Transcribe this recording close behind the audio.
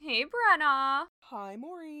Hey, Brenna. Hi,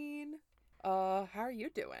 Maureen. How are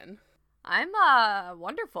you doing? I'm,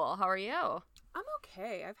 wonderful. How are you? I'm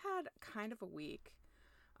okay. I've had kind of a week.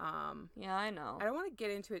 Yeah, I know. I don't want to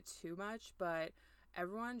get into it too much, but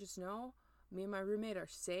everyone just know me and my roommate are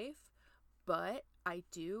safe, but I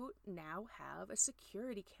do now have a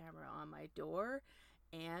security camera on my door,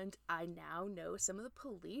 and I now know some of the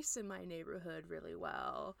police in my neighborhood really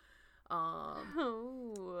well.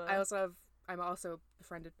 Oh. I'm also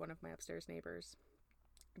befriended one of my upstairs neighbors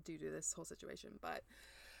due to this whole situation, but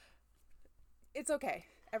it's okay.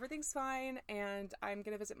 Everything's fine, and I'm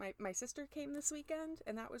gonna visit my sister came this weekend,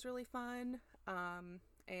 and that was really fun.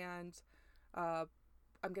 And uh,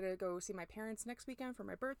 I'm gonna go see my parents next weekend for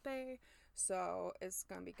my birthday, so it's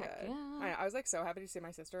gonna be good. Heck yeah. I was like so happy to see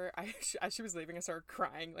my sister. As she was leaving, I started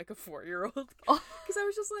crying like a 4-year-old Oh. because I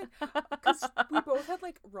was just like, because we both had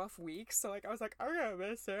like rough weeks, so like I was like, I'm gonna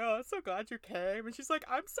miss you. I'm so glad you came, and she's like,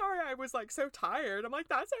 I'm sorry, I was like so tired. I'm like,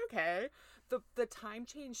 that's okay. The time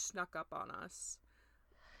change snuck up on us.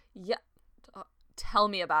 Yeah. Tell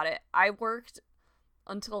me about it. I worked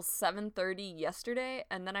until 7:30 yesterday,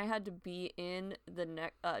 and then I had to be in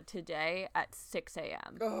the today at 6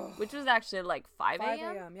 a.m., Ugh. which was actually like 5 5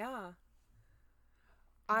 a.m. a.m. Yeah.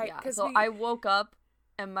 I woke up,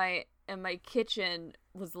 and my kitchen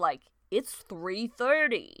was like, it's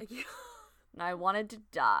 3:30. Yeah. And I wanted to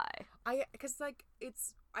die. Because like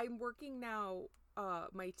I'm working now.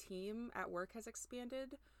 My team at work has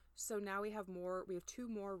expanded, so now we have 2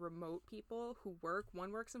 more remote people who work.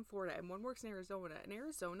 One works in Florida and one works in Arizona. And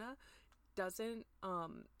Arizona doesn't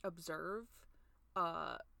observe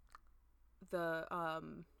the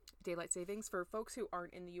daylight savings for folks who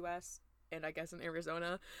aren't in the U.S. and I guess in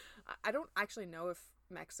Arizona. I don't actually know if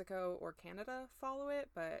Mexico or Canada follow it,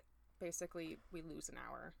 but basically we lose an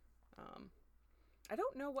hour. I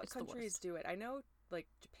don't know what countries do it. I know like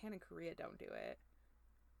Japan and Korea don't do it.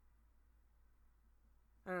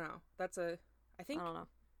 I don't know. I don't know.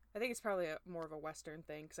 I think it's probably more of a Western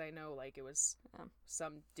thing, because I know like it was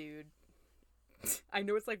some dude. I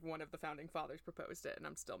know it's like one of the founding fathers proposed it, and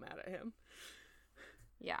I'm still mad at him.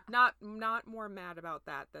 Yeah. Not more mad about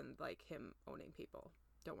that than like him owning people.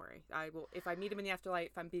 Don't worry. I will, if I meet him in the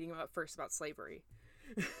afterlife, I'm beating him up first about slavery.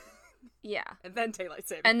 Yeah. And then daylight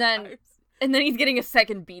savings. And then he's getting a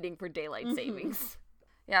second beating for daylight savings.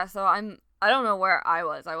 Yeah, so I don't know where I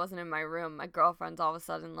was. I wasn't in my room. My girlfriend's all of a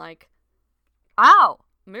sudden like, ow,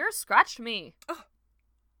 Mira scratched me. Oh.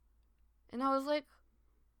 And I was like,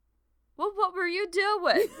 well, what were you doing?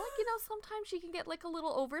 Like, sometimes she can get like a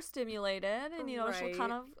little overstimulated and, she'll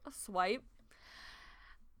kind of swipe.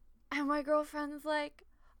 And my girlfriend's like,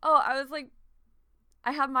 oh, I was like,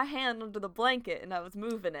 I had my hand under the blanket and I was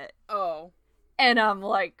moving it. Oh. And I'm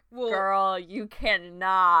like, girl, you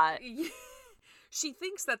cannot. She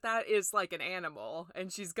thinks that is like an animal,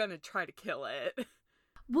 and she's gonna try to kill it.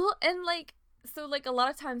 Well, and like, so like a lot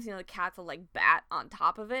of times, the cats will like bat on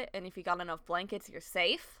top of it, and if you got enough blankets, you're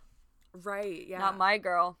safe. Right, yeah. Not my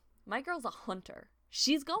girl. My girl's a hunter.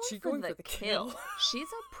 She's going for the kill. kill. She's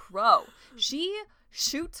a pro. She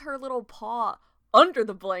shoots her little paw under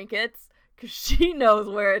the blankets, because she knows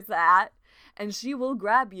where it's at, and she will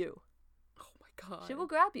grab you. Oh my god. She will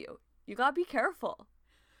grab you. You gotta be careful.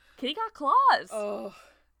 Kitty got claws. Oh,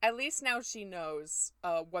 at least now she knows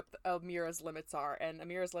what Amira's limits are, and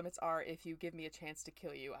Amira's limits are, if you give me a chance to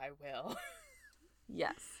kill you, I will.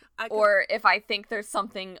 Yes. Or if I think there's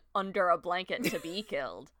something under a blanket to be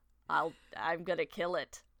killed, I'm gonna kill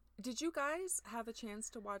it. Did you guys have a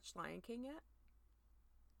chance to watch Lion King yet?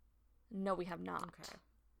 No, we have not. Okay.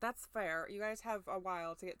 That's fair. You guys have a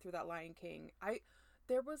while to get through that Lion King.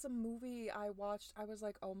 There was a movie I watched, I was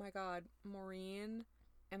like, oh my god, Maureen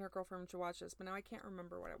and her girlfriend should watch this, but now I can't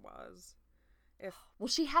remember what it was. Well,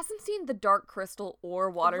 she hasn't seen The Dark Crystal or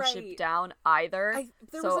Watership Down either,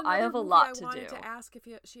 so I have a lot to do. I wanted to ask if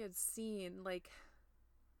she had seen, like,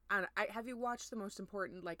 have you watched the most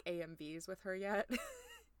important, like, AMVs with her yet?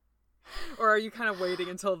 Or are you kind of waiting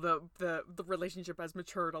until the relationship has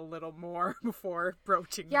matured a little more before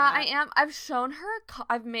broaching that? Yeah, I am. I've shown her,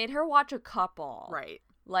 I've made her watch a couple. Right.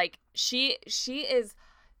 Like, she is...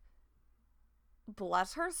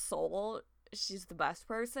 Bless her soul, she's the best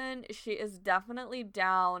person. She is definitely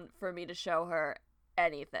down for me to show her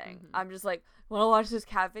anything. Mm-hmm. I'm just like, want to watch this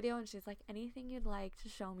cat video? And she's like, anything you'd like to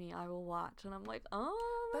show me, I will watch. And I'm like,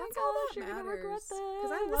 oh my that's gosh, all that you're matters. gonna regret this.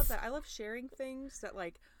 Because I love that. I love sharing things that,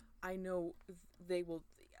 like, I know they will,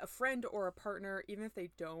 a friend or a partner, even if they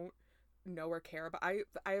don't know or care about. I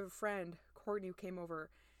have a friend, Courtney, who came over,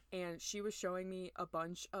 and she was showing me a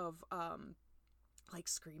bunch of like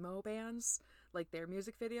screamo bands like their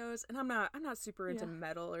music videos, and I'm not super into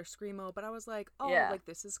metal or screamo, but I was like, oh, like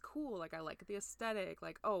this is cool. Like I like the aesthetic.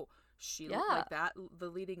 Like, oh, she like that. The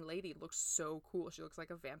leading lady looks so cool. She looks like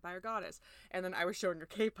a vampire goddess. And then I was showing her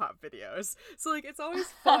K-pop videos. So like it's always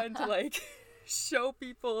fun to like show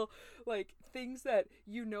people like things that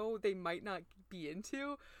they might not be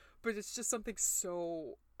into, but it's just something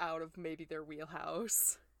so out of maybe their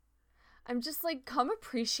wheelhouse. I'm just like, come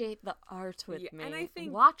appreciate the art with me. And I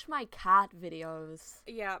think watch my cat videos.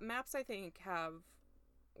 Yeah, maps I think have,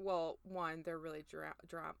 well, one, they're really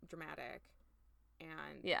dramatic,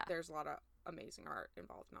 and there's a lot of amazing art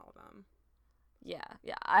involved in all of them. Yeah.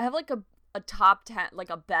 I have like a top 10,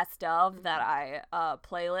 like a best of that I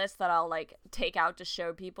playlist that I'll like take out to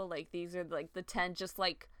show people. Like these are like the 10 just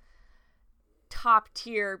like top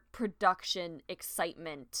tier production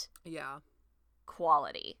excitement. Yeah.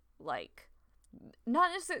 Quality. Like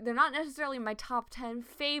they're not necessarily my top 10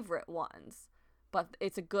 favorite ones, but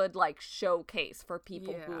it's a good like showcase for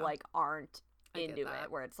people who like aren't into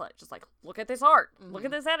it, where it's like just like, look at this art, look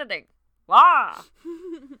at this editing. Wow.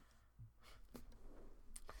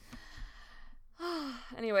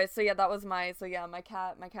 Anyway, that was my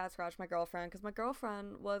cat scratched my girlfriend because my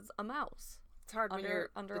girlfriend was a mouse. It's hard when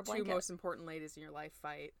the two most important ladies in your life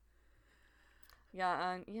fight.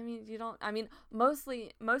 Yeah,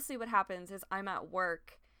 mostly what happens is I'm at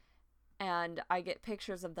work and I get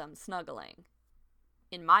pictures of them snuggling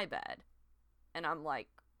in my bed. And I'm like,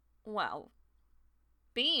 well,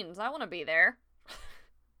 beans, I want to be there.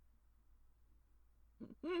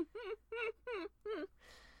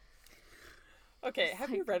 Okay, have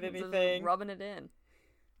you read anything? Rubbing it in.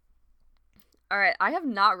 All right, I have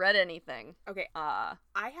not read anything. Okay, I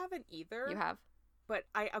haven't either. You have? But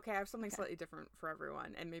I have something slightly different for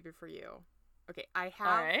everyone, and maybe for you. Okay, I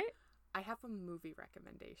have a movie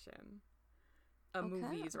recommendation.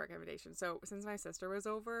 Movies recommendation. So since my sister was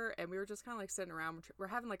over, and we were just kind of like sitting around, we're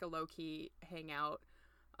having like a low key hangout.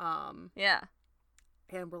 Yeah.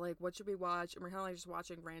 And we're like, what should we watch? And we're kind of like just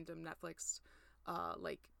watching random Netflix,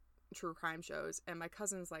 like true crime shows. And my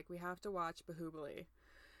cousin's like, we have to watch Bahubali.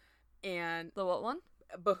 And the what one?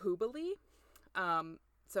 Bahubali.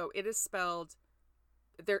 So it is spelled.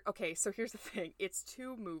 Okay, so here's the thing. It's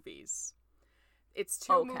 2 movies. It's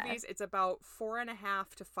 2 movies. It's about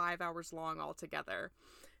 4.5 to 5 hours long altogether.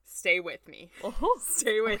 Stay with me.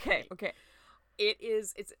 Stay with me. Okay.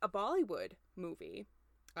 It's a Bollywood movie.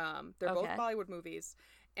 They're both Bollywood movies,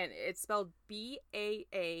 and it's spelled Baahubali,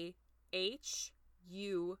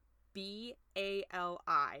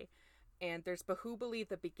 and there's Bahubali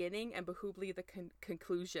the beginning and Bahubali the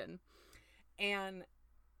conclusion, and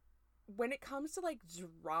when it comes to like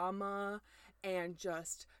drama and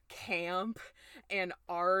just camp and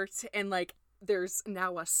art and like there's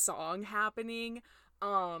now a song happening,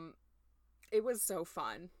 it was so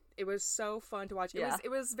fun. It was so fun to watch. It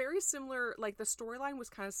was very similar, like the storyline was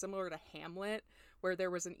kind of similar to Hamlet, where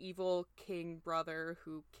there was an evil king brother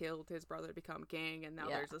who killed his brother to become king, and now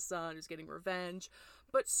there's a son who's getting revenge,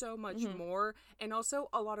 but so much more, and also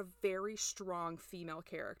a lot of very strong female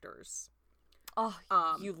characters. Oh,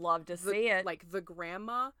 you love to see it. Like the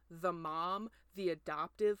grandma, the mom, the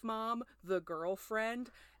adoptive mom, the girlfriend,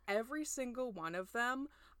 every single one of them,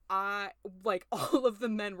 like all of the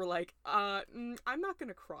men were like, I'm not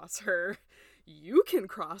gonna cross her. You can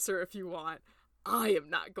cross her if you want. I am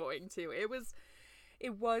not going to. It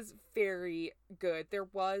was very good. There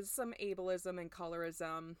was some ableism and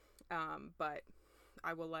colorism, but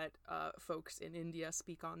I will let folks in India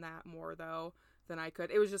speak on that more though than I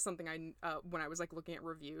could. It was just something when I was like looking at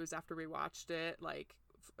reviews after we watched it, like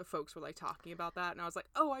folks were like talking about that, and I was like,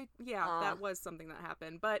 that was something that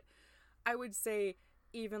happened. But I would say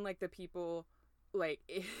even like the people, like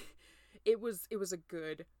it was a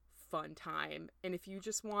good fun time, and if you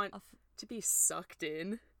just want to be sucked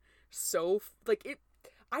in,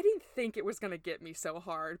 I didn't think it was gonna get me so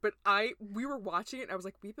hard, but we were watching it and I was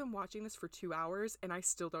like, we've been watching this for 2 hours and I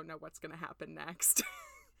still don't know what's gonna happen next.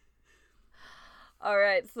 All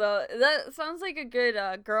right, so that sounds like a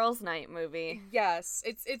good girls' night movie. Yes,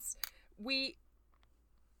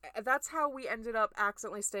 that's how we ended up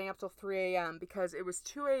accidentally staying up till 3 a.m. because it was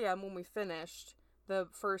 2 a.m. when we finished the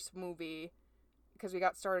first movie because we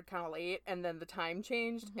got started kind of late, and then the time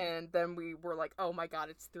changed, and then we were like, oh my god,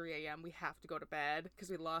 it's 3 a.m. We have to go to bed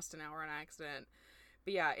because we lost an hour on accident.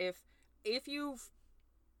 But yeah, if you've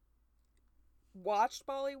watched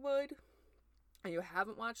Bollywood and you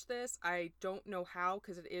haven't watched this, I don't know how,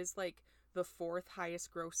 because it is like the 4th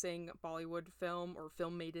highest grossing Bollywood film or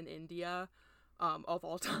film made in India of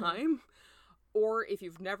all time. or if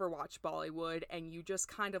you've never watched Bollywood and you just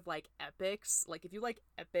kind of like epics, like if you like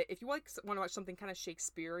want to watch something kind of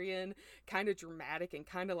Shakespearean, kind of dramatic, and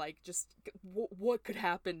kind of like just what could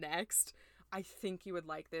happen next, I think you would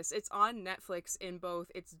like this. It's on Netflix in both.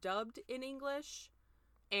 It's dubbed in English,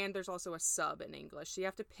 and there's also a sub in English. So you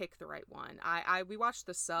have to pick the right one. We watched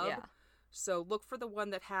the sub, so look for the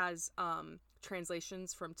one that has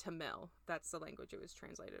translations from Tamil. That's the language it was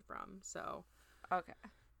translated from. So okay.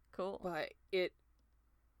 Cool. But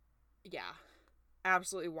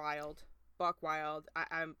absolutely wild. Buck wild.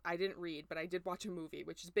 I didn't read, but I did watch a movie,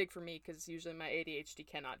 which is big for me because usually my ADHD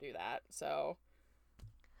cannot do that. So.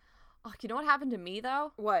 Oh, you know what happened to me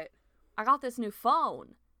though? What? I got this new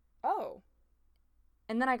phone. Oh.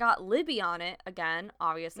 And then I got Libby on it again.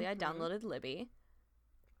 Obviously, I downloaded Libby.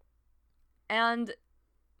 And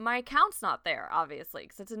my account's not there, obviously,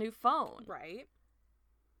 because it's a new phone. Right.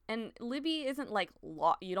 And Libby isn't like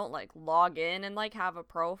you don't like log in and like have a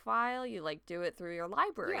profile. You like do it through your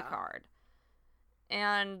library card.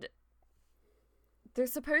 And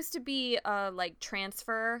there's supposed to be like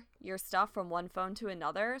transfer your stuff from one phone to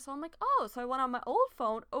another. So I'm like, oh, so I went on my old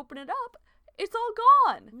phone, open it up, it's all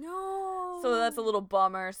gone. No. So that's a little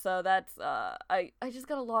bummer. So that's I just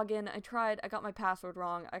gotta log in. I got my password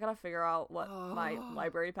wrong. I gotta figure out what my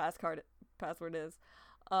library password is.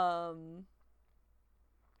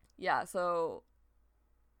 Yeah, so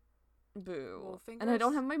boo. Well, and I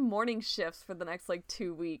don't have my morning shifts for the next like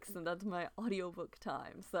 2 weeks, and that's my audiobook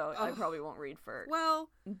time. So I probably won't read for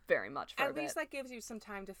very much for a bit. At least that gives you some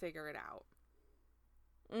time to figure it out.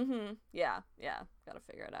 Yeah. Gotta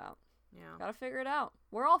figure it out. Yeah. Gotta figure it out.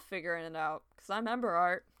 We're all figuring it out, because I'm Ember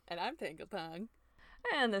Art. And I'm Tangle Tongue.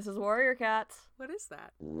 And this is Warrior Cats. What is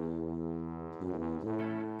that?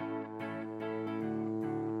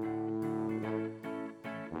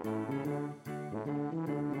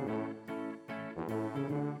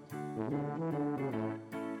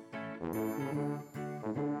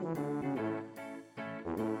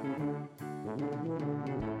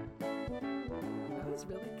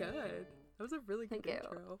 Really good. That was a really good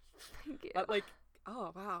intro. Thank you. But like,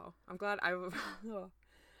 oh wow, I'm glad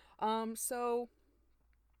so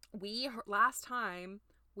last time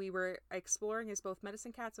we were exploring as both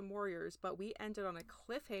medicine cats and warriors, but we ended on a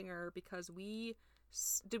cliffhanger because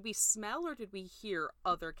did we smell or did we hear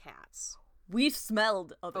other cats? We've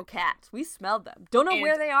smelled other cats. We smelled them. Don't know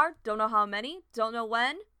where they are. Don't know how many. Don't know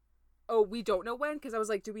when. Oh, we don't know when? Because I was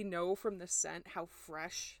like, do we know from the scent how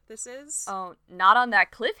fresh this is? Oh, not on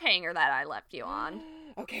that cliffhanger that I left you on.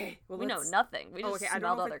 Okay. Well, we know nothing. We just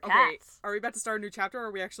smelled other cats. Okay. Are we about to start a new chapter, or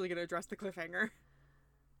are we actually going to address the cliffhanger?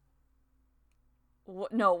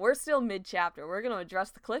 No, we're still mid-chapter. We're going to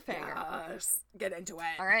address the cliffhanger. Yes. Get into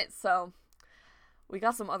it. All right, so we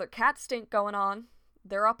got some other cat stink going on.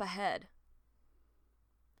 They're up ahead.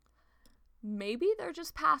 Maybe they're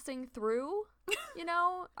just passing through, you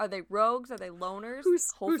know? Are they rogues? Are they loners?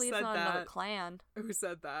 Hopefully it's not another clan. Who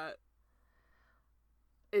said that?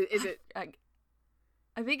 Is it...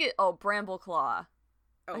 I think Brambleclaw.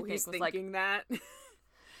 Oh, he's thinking that?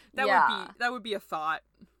 Yeah. That would be a thought.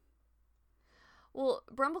 Well,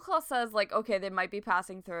 Brambleclaw says, like, okay, they might be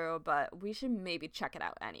passing through, but we should maybe check it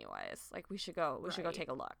out anyways. Like, we should go take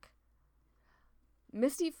a look.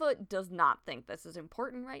 Mistyfoot does not think this is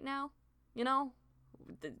important right now. You know,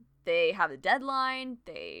 they have a deadline.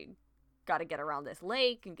 They got to get around this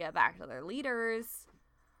lake and get back to their leaders.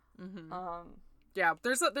 Mm-hmm. Yeah,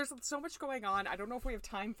 there's so much going on. I don't know if we have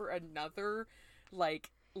time for another,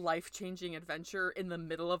 like, life-changing adventure in the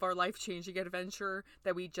middle of our life-changing adventure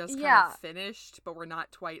that we just kind of finished, but we're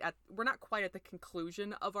not quite at the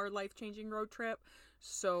conclusion of our life-changing road trip.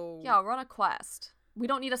 So yeah, we're on a quest. We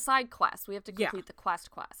don't need a side quest. We have to complete the quest.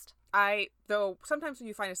 Though sometimes when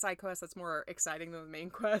you find a side quest that's more exciting than the main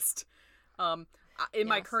quest. In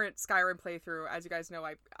my current Skyrim playthrough, as you guys know,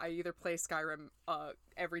 I either play Skyrim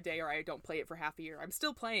every day or I don't play it for half a year. I'm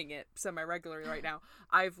still playing it semi-regularly right now.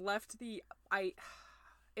 I've left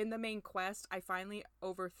in the main quest, I finally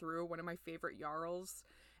overthrew one of my favorite Jarls,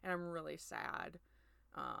 and I'm really sad.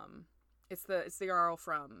 It's the Jarl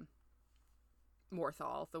from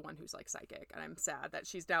Morthal, the one who's like psychic, and I'm sad that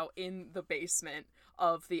she's now in the basement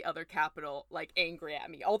of the other capital, like angry at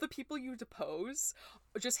me. All the people you depose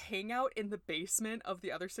just hang out in the basement of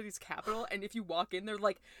the other city's capital, and if you walk in, they're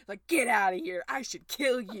like get out of here, I should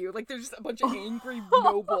kill you. Like there's just a bunch of angry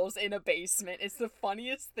nobles in a basement. It's the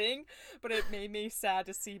funniest thing, but it made me sad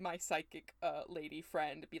to see my psychic lady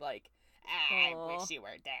friend be like, I wish you were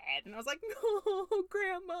dead, and I was like, no,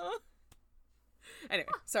 grandma. Anyway,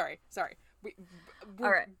 sorry. We're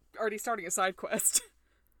all right. already starting a side quest.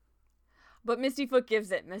 But Mistyfoot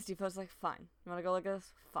gives it. Mistyfoot's like, fine. You want to go like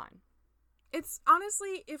this? Fine. It's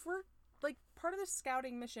honestly, if we're, like, part of the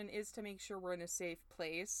scouting mission is to make sure we're in a safe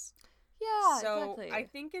place. Yeah, so exactly. I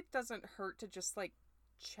think it doesn't hurt to just, like,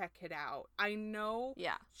 check it out. I know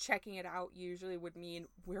checking it out usually would mean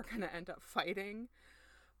we're gonna end up fighting.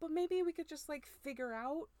 But maybe we could just, like, figure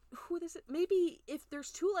out who this is. Maybe if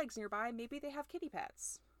there's Two Legs nearby, maybe they have kitty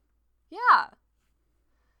pets. Yeah.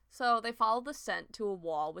 So they follow the scent to a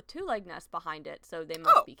wall with Two Leg nests behind it, so they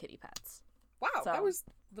must be kitty pets. Wow, that was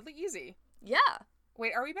really easy. Yeah.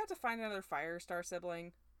 Wait, are we about to find another Firestar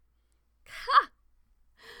sibling? Ha!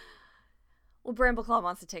 Well, Brambleclaw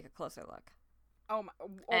wants to take a closer look. Oh, my.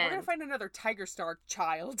 We're going to find another Tiger Star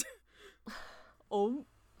child. Oh.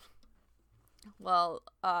 Well,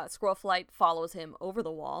 Squirrelflight follows him over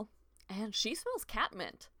the wall, and she smells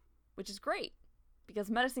catmint, which is great,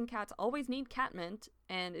 because medicine cats always need catmint,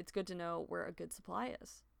 and it's good to know where a good supply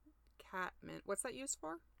is. Catmint. What's that used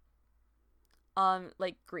for?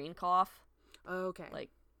 Like green cough. Okay. Like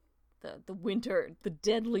the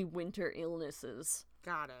deadly winter illnesses.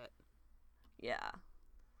 Got it. Yeah.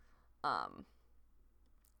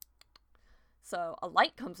 So a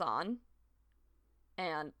light comes on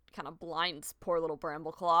and kind of blinds poor little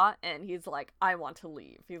Brambleclaw, and he's like, I want to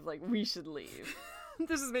leave. He's like, we should leave.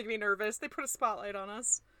 This is making me nervous. They put a spotlight on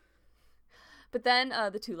us. But then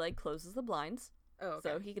the Two Leg closes the blinds. Oh, okay.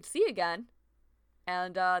 So he could see again.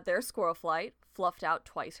 And there's Squirrelflight, fluffed out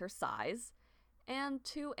twice her size, and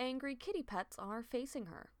two angry kitty pets are facing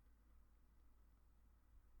her.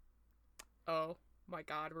 Oh my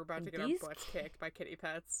god, we're about to get our butts kicked by kitty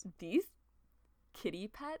pets. These kitty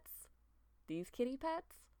pets,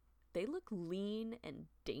 they look lean and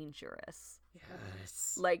dangerous.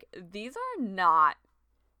 Yes. Like, these are not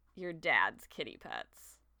your dad's kitty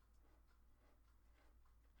pets.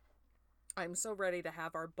 I'm so ready to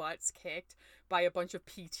have our butts kicked by a bunch of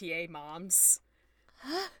PTA moms.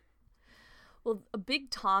 Well, a big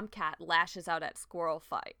tomcat lashes out at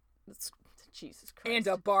Squirrelfight. Jesus Christ. And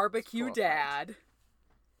a barbecue dad.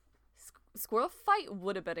 Squirrelfight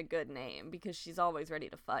would have been a good name because she's always ready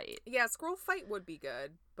to fight. Yeah, Squirrelfight would be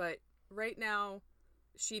good, but right now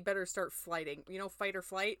she'd better start flighting. You know, fight or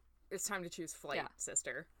flight? It's time to choose flight,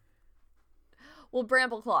 sister. Well,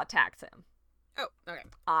 Brambleclaw attacks him. Oh, okay.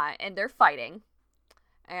 And they're fighting.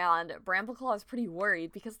 And Brambleclaw is pretty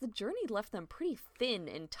worried because the journey left them pretty thin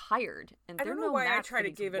and tired. And I don't know why I try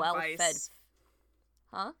to give advice.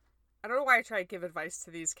 Huh? I don't know why I try to give advice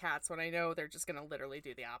to these cats when I know they're just going to literally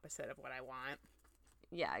do the opposite of what I want.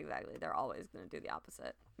 Yeah, exactly. They're always going to do the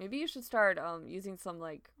opposite. Maybe you should start using some,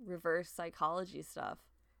 like, reverse psychology stuff.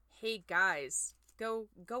 Hey, guys. Go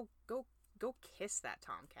kiss that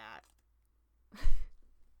tomcat.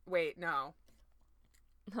 Wait, no.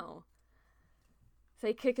 No.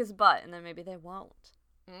 Say kick his butt, and then maybe they won't.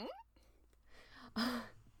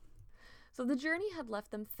 So the journey had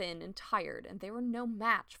left them thin and tired, and they were no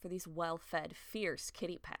match for these well-fed, fierce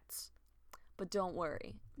kitty pets. But don't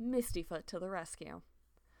worry, Mistyfoot to the rescue.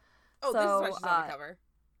 Oh, this is why she's on the cover.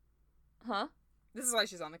 Huh? This is why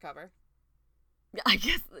she's on the cover. I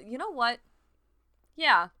guess, you know what?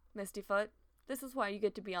 Yeah, Mistyfoot. This is why you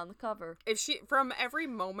get to be on the cover. If she, from every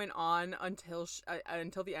moment on until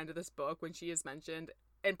the end of this book, when she is mentioned,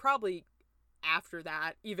 and probably after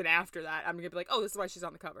that, even after that, I'm gonna be like, oh, this is why she's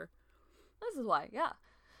on the cover. This is why, yeah.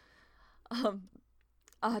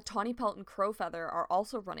 Tawny Pelt and Crowfeather are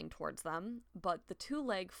also running towards them, but the Two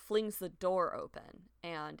Leg flings the door open,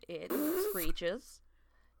 and it screeches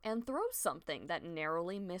and throws something that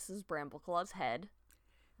narrowly misses Brambleclaw's head.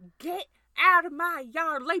 Get out of my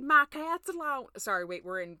yard! Leave my cats alone! Sorry, wait,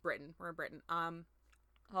 we're in Britain.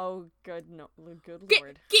 Oh, good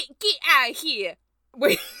Lord. Get out of here!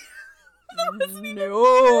 Wait. That wasn't even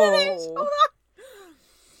Spanish. Hold on.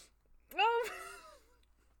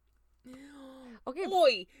 Okay.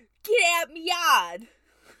 Oi, get out of my yard!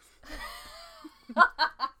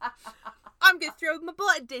 I'm gonna throw my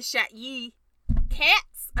blood dish at ye.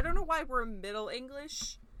 Cats! I don't know why we're in Middle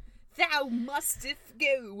English. Thou musteth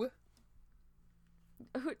go.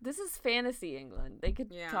 This is fantasy England. They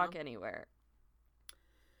could talk anywhere.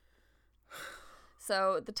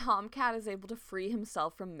 So the tomcat is able to free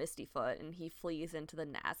himself from Mistyfoot, and he flees into the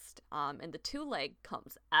nest. And the Two Leg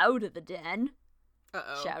comes out of the den,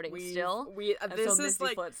 shouting still. This so is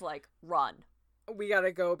Mistyfoot's like, run. We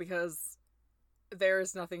gotta go because there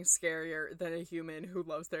is nothing scarier than a human who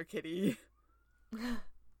loves their kitty.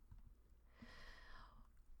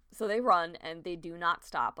 So they run, and they do not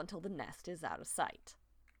stop until the nest is out of sight.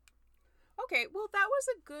 Okay, well, that was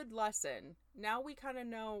a good lesson. Now we kind of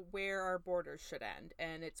know where our borders should end,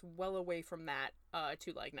 and it's well away from that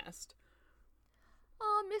Two Leg nest.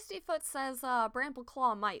 Mistyfoot says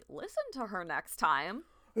Brambleclaw might listen to her next time.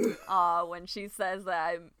 When she says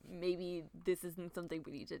that maybe this isn't something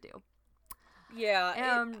we need to do.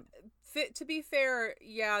 Yeah. To be fair,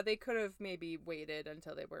 yeah, they could have maybe waited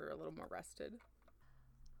until they were a little more rested.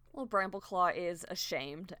 Well, Brambleclaw is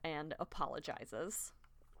ashamed and apologizes.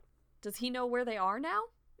 Does he know where they are now?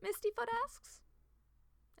 Mistyfoot asks.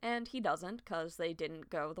 And he doesn't, because they didn't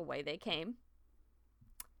go the way they came.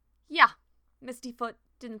 Yeah, Mistyfoot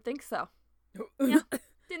didn't think so. Yeah,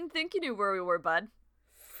 didn't think you knew where we were, bud.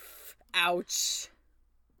 Ouch.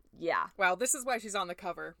 Yeah. Wow, this is why she's on the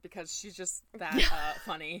cover, because she's just that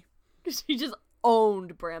funny. She just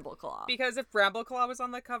owned Brambleclaw. Because if Brambleclaw was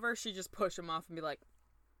on the cover, she'd just push him off and be like,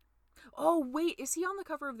 oh, wait, is he on the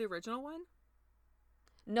cover of the original one?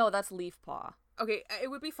 No, that's Leafpaw. Okay, it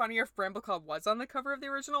would be funnier if Brambleclaw was on the cover of the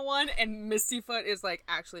original one, and Mistyfoot is like,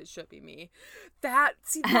 actually, it should be me. That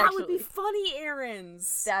would be funny,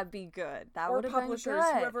 Aarons. That'd be good. That would have been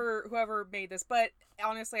good. Whoever made this. But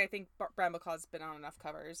honestly, I think Brambleclaw's been on enough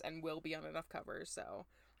covers and will be on enough covers, so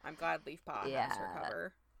I'm glad Leafpaw has her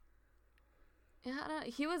cover. Yeah,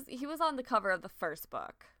 he was on the cover of the first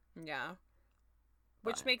book. Yeah.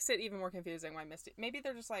 Which makes it even more confusing why Misty... Maybe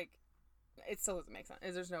they're just like... It still doesn't make sense.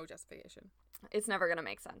 There's no justification. It's never going to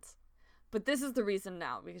make sense. But this is the reason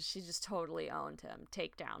now, because she just totally owned him.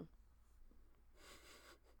 Takedown.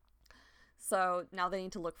 So now they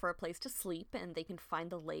need to look for a place to sleep, and they can find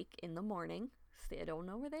the lake in the morning. So they don't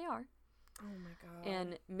know where they are. Oh my god.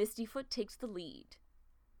 And Mistyfoot takes the lead.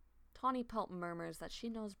 Tawny Pelt murmurs that she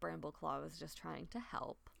knows Brambleclaw was just trying to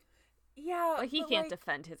help. Yeah, but he can't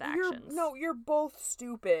defend his actions. You're both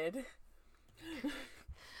stupid.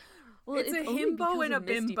 Well, it's a himbo and a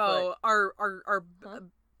bimbo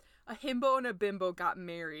a himbo and a bimbo got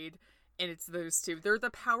married, and it's those two. They're the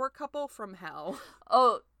power couple from hell.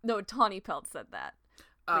 Oh, no, Tawny Pelt said that.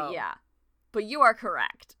 Oh. But yeah. But you are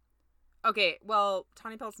correct. Okay, well,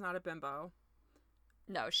 Tawny Pelt's not a bimbo.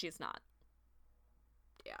 No, she's not.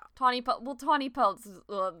 Yeah. Tawny Pelt's,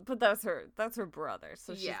 but that's her brother,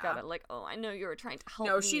 so she's got it like, oh, I know you were trying to help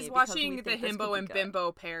me. No, she's watching the himbo and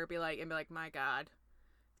bimbo pair be like, my god.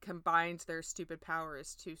 Combined, their stupid power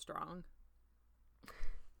is too strong.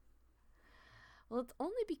 Well, it's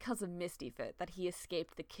only because of Mistyfoot that he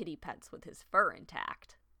escaped the kitty pets with his fur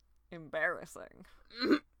intact. Embarrassing.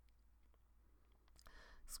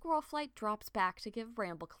 Squirrelflight drops back to give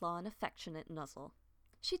Brambleclaw an affectionate nuzzle.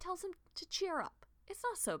 She tells him to cheer up. It's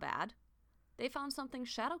not so bad. They found something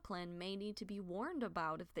ShadowClan may need to be warned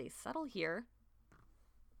about if they settle here.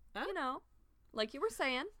 Huh? You know. Like you were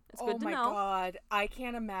saying, it's good to know. Oh my god, I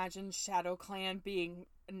can't imagine ShadowClan being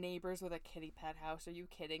neighbors with a kitty pet house. Are you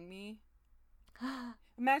kidding me?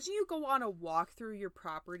 Imagine you go on a walk through your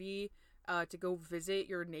property to go visit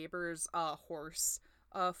your neighbor's horse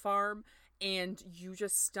farm, and you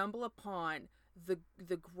just stumble upon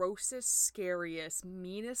the grossest, scariest,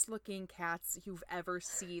 meanest looking cats you've ever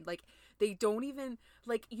seen. Like, they don't even,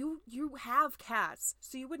 like, you have cats,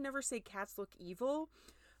 so you would never say cats look evil.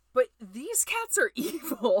 But these cats are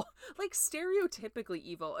evil. Like, stereotypically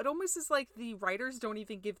evil. It almost is like the writers don't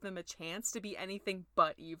even give them a chance to be anything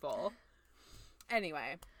but evil.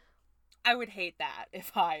 Anyway, I would hate that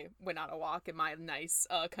if I went on a walk in my nice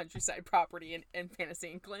countryside property in Fantasy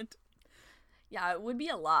England. Yeah, it would be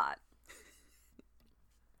a lot.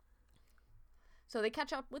 So they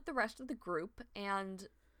catch up with the rest of the group, and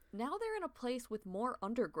now they're in a place with more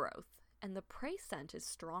undergrowth, and the prey scent is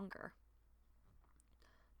stronger.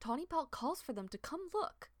 Tawny Pelt calls for them to come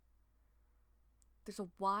look. There's a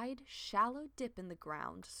wide, shallow dip in the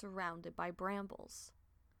ground surrounded by brambles.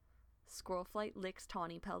 Squirrelflight licks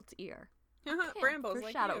Tawny Pelt's ear. Brambles for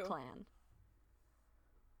like ShadowClan.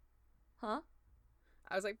 Huh?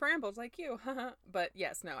 I was like, brambles like you. But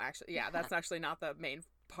yes, no, actually, yeah, that's actually not the main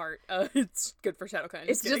part. It's good for ShadowClan.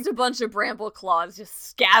 It's just a bunch of bramble claws just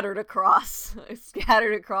scattered across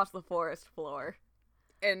the forest floor.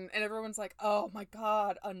 And everyone's like, oh my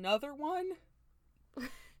god, another one?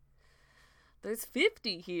 There's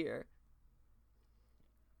 50 here.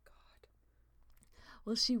 God.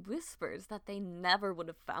 Well, she whispers that they never would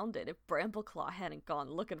have found it if Brambleclaw hadn't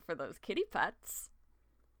gone looking for those kitty pets.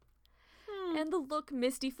 And the look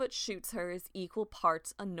Mistyfoot shoots her is equal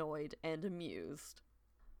parts annoyed and amused.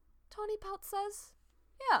 Tawny Pelt says,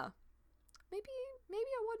 yeah, maybe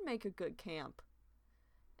I would make a good camp.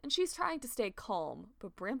 And she's trying to stay calm,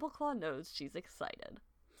 but Brambleclaw knows she's excited.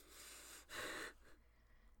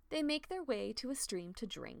 They make their way to a stream to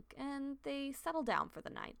drink, and they settle down for the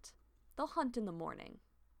night. They'll hunt in the morning.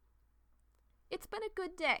 It's been a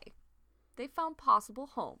good day. they found possible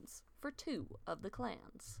homes for 2 of the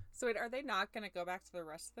clans. So wait, are they not going to go back to the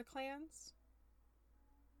rest of the clans?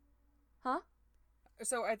 Huh?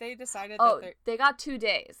 So are they decided that they got 2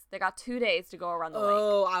 days. They got 2 days to go around the lake.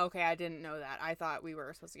 Oh, okay. I didn't know that. I thought we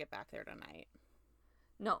were supposed to get back there tonight.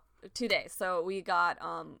 No, 2 days. So we got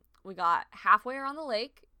halfway around the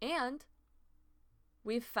lake, and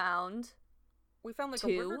we found like 2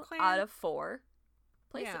 a river clan out of 4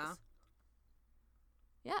 places.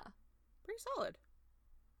 Yeah. Pretty solid.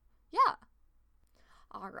 Yeah.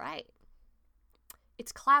 All right.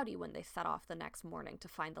 It's cloudy when they set off the next morning to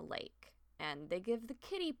find the lake, and they give the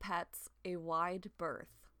kitty pets a wide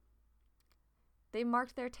berth. They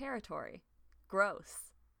marked their territory.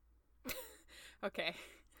 Gross. Okay.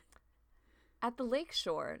 At the lake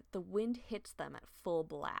shore, the wind hits them at full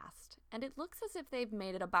blast, and it looks as if they've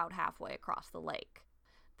made it about halfway across the lake.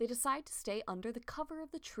 They decide to stay under the cover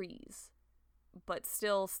of the trees, but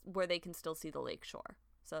still where they can still see the lake shore.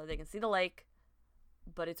 So they can see the lake,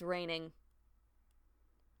 but it's raining.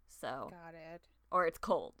 So got it. Or it's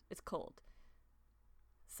cold. It's cold.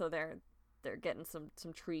 So they're getting some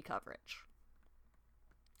tree coverage.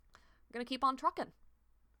 We're gonna keep on trucking.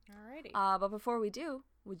 Alrighty. But before we do,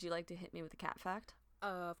 would you like to hit me with a cat fact?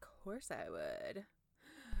 Of course I would.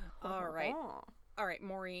 All right,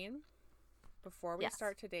 Maureen. Before we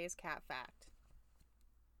start today's cat fact,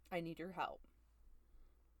 I need your help.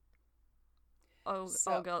 Oh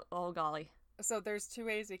golly. So there's 2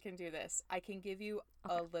 ways we can do this. I can give you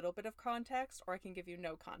a little bit of context, or I can give you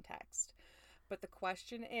no context. But the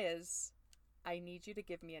question is, I need you to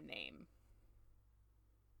give me a name.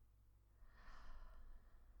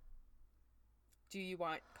 Do you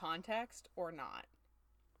want context or not?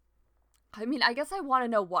 I mean, I guess I want to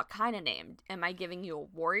know what kind of name. Am I giving you a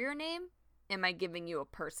warrior name? Am I giving you a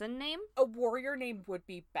person name? A warrior name would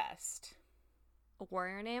be best. A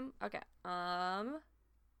warrior name? Okay.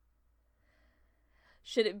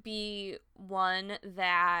 Should it be one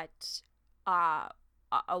that a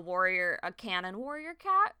canon warrior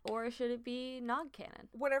cat, or should it be non-canon?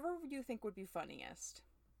 Whatever you think would be funniest.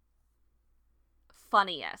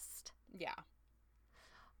 Funniest. Yeah.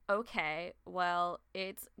 Okay, well,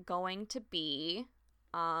 it's going to be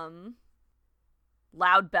Loud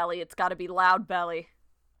Belly. It's got to be Loud Belly.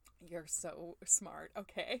 You're so smart.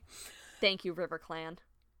 Okay. Thank you, River Clan.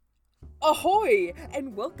 Ahoy!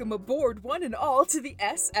 And welcome aboard one and all to the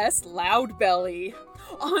SS Loudbelly.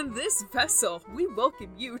 On this vessel, we welcome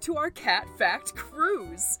you to our Cat Fact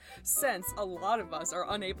Cruise. Since a lot of us are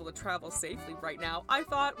unable to travel safely right now, I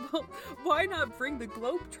thought, well, why not bring the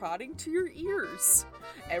globe-trotting to your ears?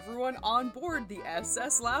 Everyone on board the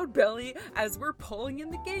SS Loudbelly as we're pulling in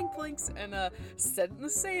the gangplanks and setting the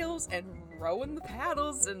sails and rowing the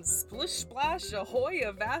paddles and splish splash ahoy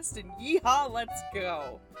avast and yeehaw, let's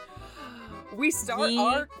go. We start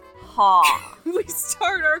our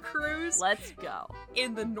cruise. Let's go.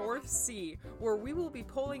 In the North Sea, where we will be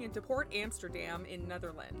pulling into Port Amsterdam in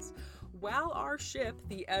Netherlands. While our ship,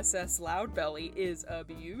 the SS Loudbelly, is a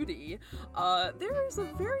beauty, there is a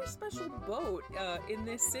very special boat in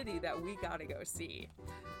this city that we gotta go see.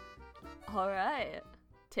 All right.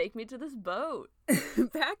 Take me to this boat.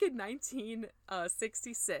 Back in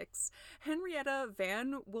 1966, Henrietta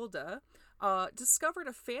van Wilde discovered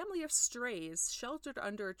a family of strays sheltered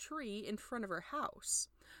under a tree in front of her house.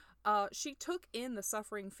 She took in the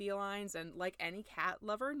suffering felines, and like any cat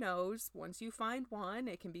lover knows, once you find one,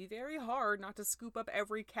 it can be very hard not to scoop up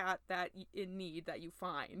every cat in need that you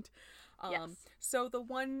find. Yes. So the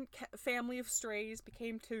one family of strays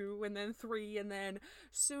became 2, and then 3, and then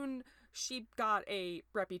soon she got a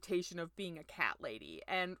reputation of being a cat lady,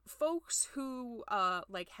 and folks who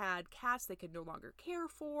had cats they could no longer care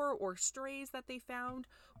for, or strays that they found,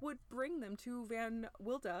 would bring them to Van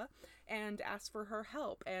Wilde and ask for her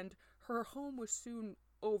help, and her home was soon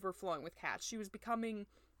overflowing with cats. She was becoming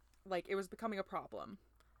it was becoming a problem.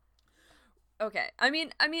 Okay. I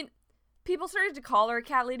mean people started to call her a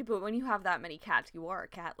cat lady, but when you have that many cats, you are a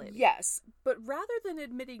cat lady. Yes, but rather than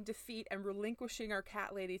admitting defeat and relinquishing our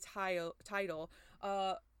cat lady title,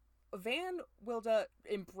 Van Wilde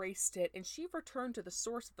embraced it, and she returned to the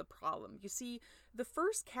source of the problem. You see, the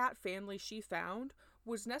first cat family she found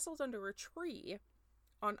was nestled under a tree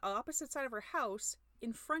on the opposite side of her house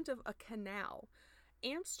in front of a canal.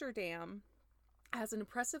 Amsterdam has an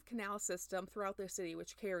impressive canal system throughout the city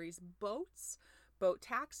which carries boats, boat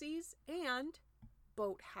taxis, and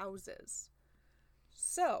boat houses.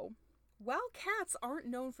 So, while cats aren't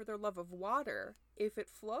known for their love of water, if it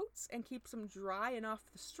floats and keeps them dry and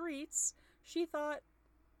off the streets, she thought,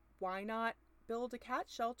 why not build a cat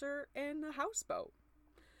shelter and a houseboat?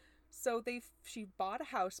 So she bought a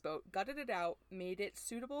houseboat, gutted it out, made it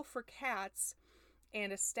suitable for cats,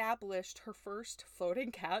 and established her first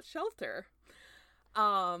floating cat shelter.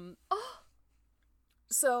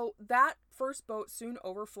 So that first boat soon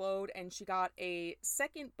overflowed, and she got a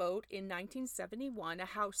second boat in 1971, a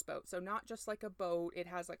houseboat. So not just like a boat, it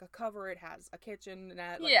has like a cover, it has a kitchen,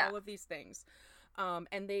 like all of these things.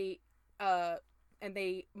 And they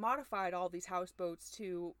modified all these houseboats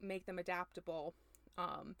to make them adaptable.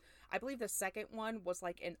 I believe the second one was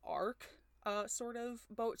like an ark sort of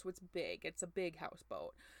boat, so it's big. It's a big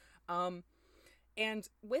houseboat. And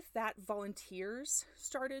with that, volunteers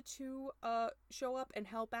started to show up and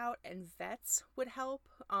help out, and vets would help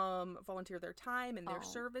volunteer their time and their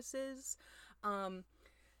services.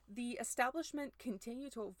 The establishment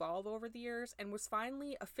continued to evolve over the years and was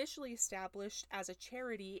finally officially established as a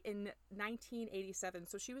charity in 1987.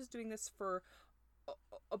 So she was doing this for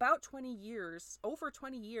about 20 years, over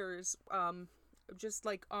 20 years, just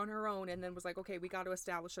like on her own, and then was like, okay, we got to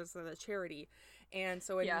establish this as a charity. And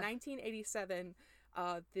so in 1987,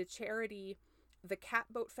 the charity, the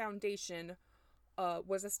Catboat Foundation,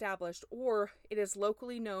 was established, or it is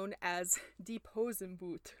locally known as Die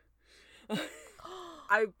Posenboot.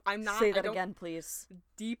 I'm not. Say that again, please.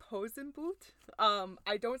 Die Posenboot.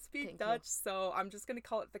 I don't speak Dutch, so I'm just gonna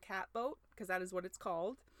call it the Catboat because that is what it's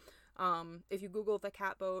called. If you Google the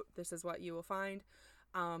Catboat, this is what you will find.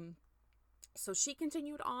 So she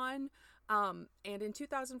continued on, and in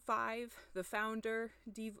 2005, the founder,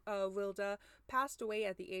 Wilda, passed away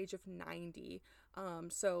at the age of 90.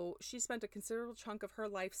 So she spent a considerable chunk of her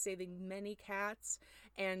life saving many cats,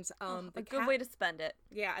 and a good way to spend it.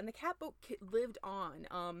 Yeah, and the Catboat lived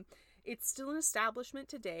on. It's still an establishment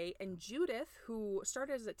today, and Judith, who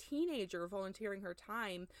started as a teenager volunteering her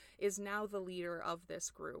time, is now the leader of this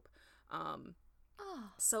group.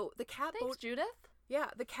 So the Catboat... Thanks, Judith. Yeah,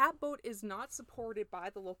 the Catboat is not supported by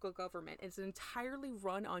the local government. It's entirely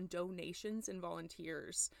run on donations and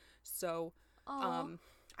volunteers. So,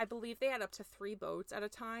 I believe they had up to 3 boats at a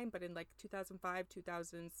time, but in like 2005,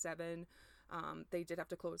 2007, they did have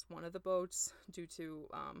to close one of the boats due to,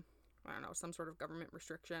 I don't know, some sort of government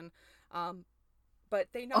restriction. But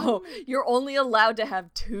they know. You're only allowed to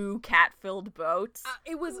have 2 cat-filled boats.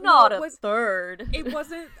 It was not a third. It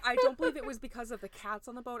wasn't. I don't believe it was because of the cats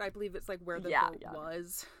on the boat. I believe it's like where the boat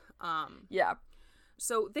was.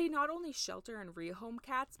 So they not only shelter and rehome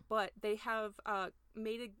cats, but they have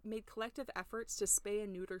made collective efforts to spay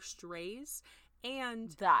and neuter strays.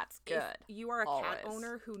 And that's good. If you are a cat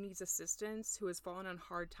owner who needs assistance, who has fallen on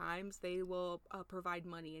hard times, they will provide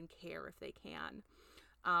money and care if they can.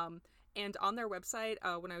 And on their website,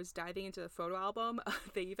 when I was diving into the photo album,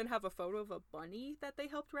 they even have a photo of a bunny that they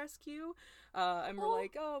helped rescue. And we're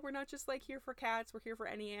like, we're not just like here for cats. We're here for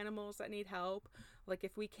any animals that need help. Like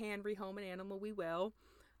if we can rehome an animal, we will.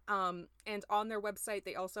 And on their website,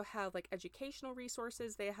 they also have like educational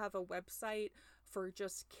resources. They have a website for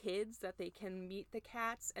just kids that they can meet the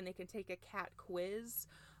cats and they can take a cat quiz.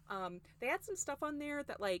 They had some stuff on there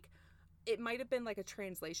that like, it might have been like a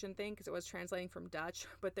translation thing because it was translating from Dutch,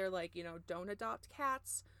 but they're like, don't adopt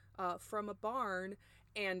cats from a barn.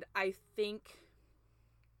 And I think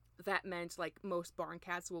that meant like most barn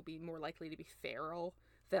cats will be more likely to be feral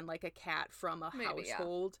than like a cat from a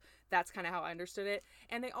household. Yeah. That's kind of how I understood it.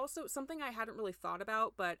 And they also, something I hadn't really thought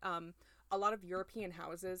about, but a lot of European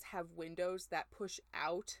houses have windows that push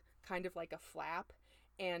out kind of like a flap.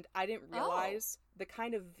 And I didn't realize the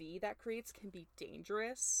kind of V that creates can be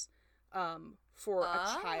dangerous. For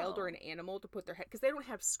a child or an animal to put their head, because they don't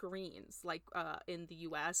have screens like in the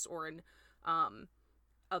US or in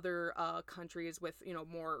other countries with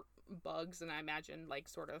more bugs, and I imagine like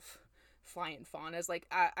sort of flying faunas. Like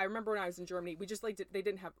I remember when I was in Germany, we just like they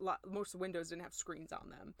didn't have most windows didn't have screens on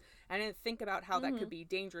them. I didn't think about how that could be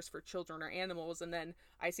dangerous for children or animals, and then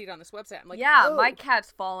I see it on this website. I'm like, my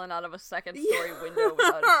cat's fallen out of a second-story window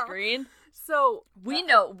without a screen. So we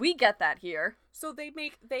we get that here. So they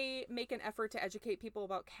make an effort to educate people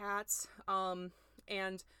about cats,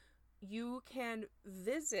 and you can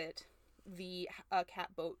visit the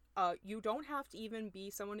Catboat. You don't have to even be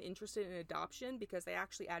someone interested in adoption because they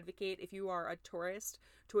actually advocate if you are a tourist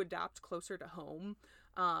to adopt closer to home.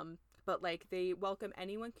 But like they welcome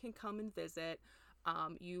anyone can come and visit.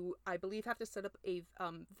 You, I believe, have to set up a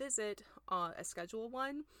visit, a schedule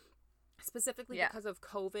one, specifically because of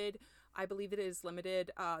COVID. I believe it is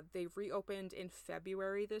limited. They've reopened in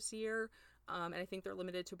February this year. And I think they're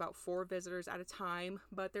limited to about 4 visitors at a time,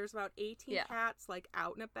 but there's about 18 cats like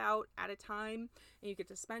out and about at a time, and you get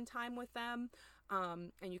to spend time with them.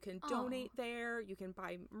 And you can donate there. You can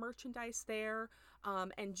buy merchandise there.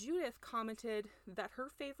 And Judith commented that her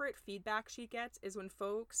favorite feedback she gets is when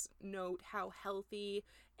folks note how healthy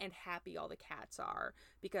and happy all the cats are,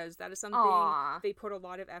 because that is something they put a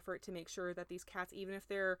lot of effort to make sure that these cats, even if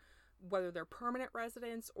whether they're permanent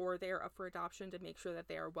residents or they're up for adoption, to make sure that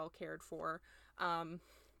they are well cared for.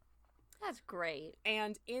 That's great.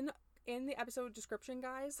 And in the episode description,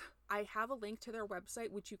 guys, I have a link to their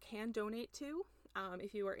website, which you can donate to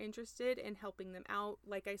if you are interested in helping them out.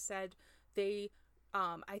 Like I said,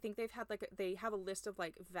 I think they have a list of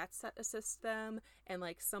like vets that assist them and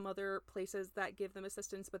like some other places that give them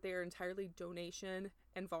assistance, but they are entirely donation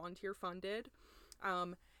and volunteer funded.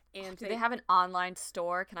 And do they have an online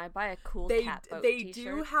store? Can I buy a cool cat boat t-shirt? They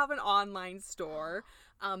do have an online store.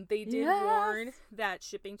 They did warn that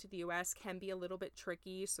shipping to the US can be a little bit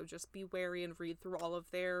tricky, so just be wary and read through all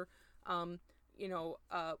of their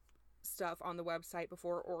stuff on the website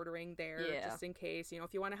before ordering there, just in case.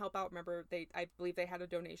 If you want to help out, remember I believe they had a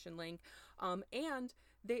donation link. And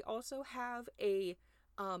they also have an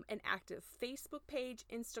active Facebook page,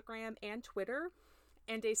 Instagram, and Twitter,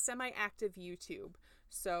 and a semi-active YouTube.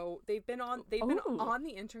 So they've been on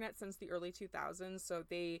the internet since the early 2000s, so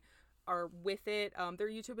they are with it. Their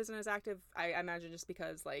YouTube isn't as active, I imagine, just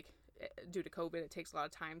because like due to COVID it takes a lot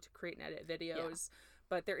of time to create and edit videos.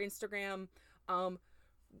 But their Instagram,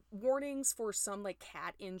 warnings for some like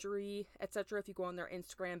cat injury, etc., if you go on their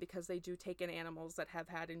Instagram, because they do take in animals that have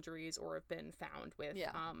had injuries or have been found with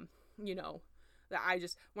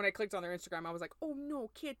when I clicked on their Instagram, I was like, oh no,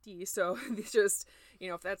 kitty. So it's just,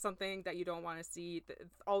 if that's something that you don't want to see,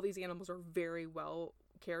 all these animals are very well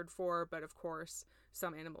cared for, but of course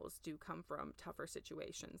some animals do come from tougher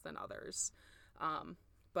situations than others.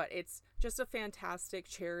 But it's just a fantastic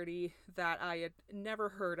charity that I had never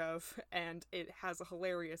heard of, and it has a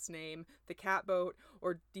hilarious name. The Cat Boat,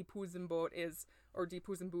 or Die Poezenboot is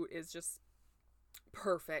just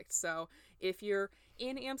perfect. So if you're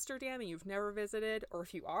in Amsterdam and you've never visited, or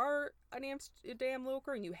if you are an Amsterdam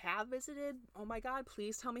local and you have visited, oh my god,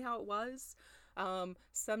 please tell me how it was.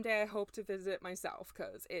 Someday I hope to visit myself,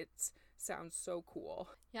 because it sounds so cool.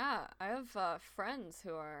 Yeah, I have friends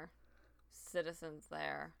who are citizens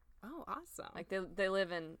there. Oh, awesome. Like they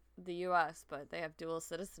live in the US, but they have dual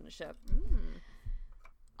citizenship.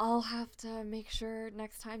 I'll have to make sure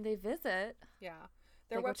next time they visit. Yeah.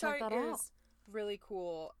 Their website is really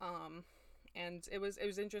cool. And it was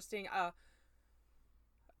interesting.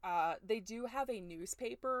 They do have a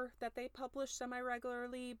newspaper that they publish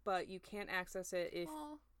semi-regularly, but you can't access it if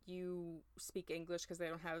you speak English, because they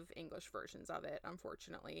don't have English versions of it,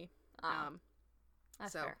 unfortunately.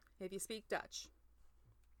 That's so fair. If you speak Dutch,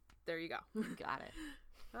 there you go. Got it.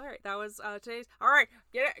 All right, that was today's. All right,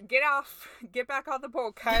 get back on the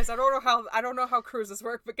boat, guys. I don't know how cruises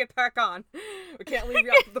work, but get back on. We can't leave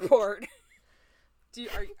you out of the port.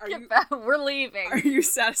 We're leaving. Are you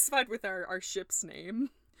satisfied with our ship's name?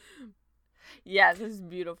 Yes, this is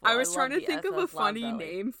beautiful. I was trying to think of a funny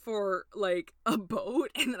name for like a boat,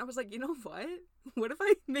 and then I was like, you know what? What if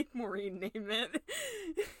I make Maureen name it?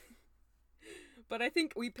 But I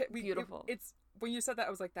think we beautiful. It's when you said that, I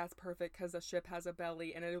was like, that's perfect, because the ship has a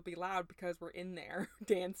belly and it'll be loud because we're in there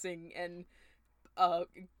dancing and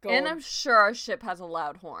going. And I'm sure our ship has a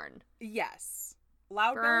loud horn. Yes,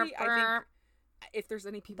 loud belly. I think if there's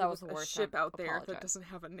any people with a ship out there that doesn't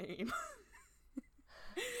have a name,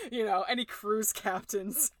 any cruise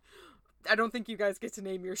captains, I don't think you guys get to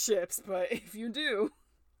name your ships, but if you do,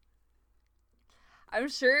 I'm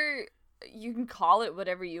sure you can call it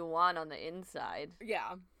whatever you want on the inside.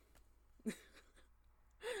 Yeah.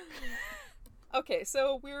 Okay,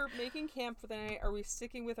 so we're making camp for the night. Are we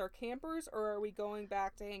sticking with our campers, or are we going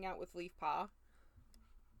back to hang out with Leaf Paw?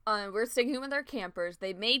 We're sticking with our campers.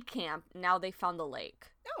 They made camp. Now they found the lake.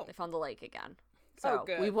 Oh. They found the lake again. So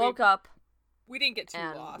good. We woke up. We didn't get too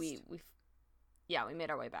lost. We made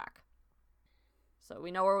our way back. So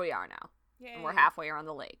we know where we are now. Yay. And we're halfway around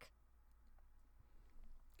the lake.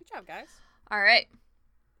 Good job, guys. All right.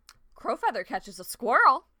 Crowfeather catches a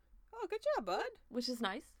squirrel. Oh, good job, bud. Which is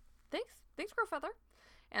nice. Thanks, Crowfeather.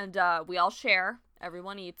 And we all share.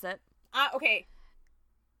 Everyone eats it. Okay.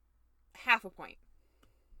 Half a point.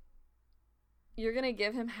 You're going to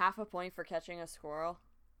give him half a point for catching a squirrel?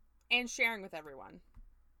 And sharing with everyone.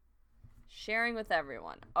 Sharing with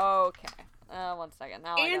everyone. Okay. 1 second.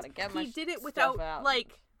 Now I gotta get my he did it without, out.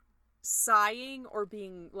 like, sighing or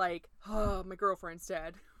being like, oh, my girlfriend's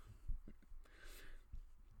dead.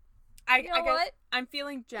 I guess what? I'm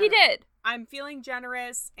feeling generous. He did. I'm feeling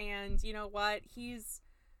generous, and you know what?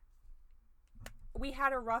 we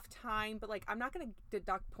had a rough time, but like I'm not gonna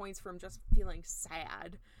deduct points from just feeling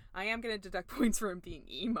sad. I am gonna deduct points for him being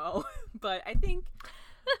emo, but I think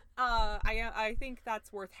I think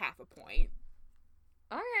that's worth half a point.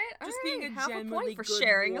 All right, just being a half genuinely a point for good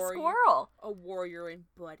sharing warrior, a squirrel. A warrior and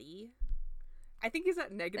buddy. I think he's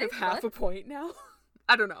at negative Thanks, half bud. a point now.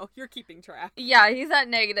 I don't know. You're keeping track. Yeah, he's at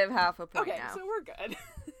negative half a point okay, now. so we're good.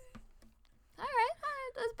 All right,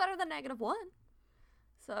 that's better than -1.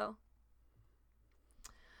 So,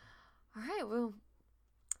 all right, well,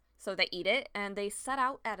 so they eat it and they set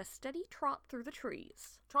out at a steady trot through the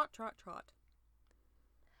trees. Trot, trot, trot.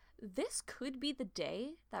 This could be the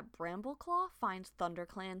day that Brambleclaw finds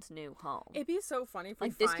ThunderClan's new home. It'd be so funny if we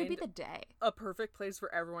like this find could be the day. a perfect place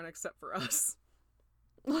for everyone except for us.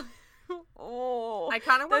 Oh, I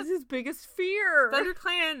kind of want. That's his biggest fear.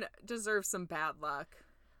 ThunderClan deserves some bad luck.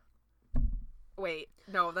 Wait,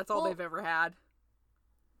 no, that's all they've ever had.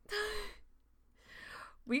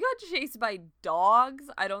 We got chased by dogs.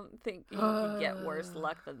 I don't think you could get worse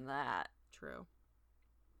luck than that. True.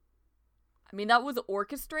 I mean, that was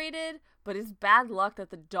orchestrated, but it's bad luck that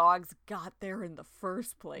the dogs got there in the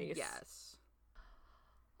first place. Yes.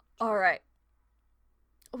 All right.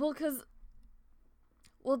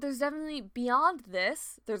 Well, there's definitely, beyond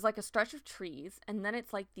this, there's like a stretch of trees, and then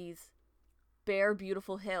it's like these bare,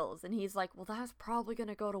 beautiful hills. And he's like, well, that's probably going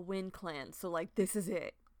to go to Wind Clan, so like, this is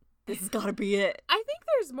it. This has got to be it. I think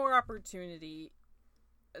there's more opportunity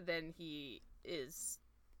than he is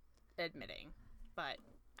admitting, but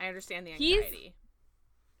I understand the anxiety.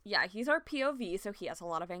 He's our POV, so he has a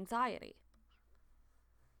lot of anxiety.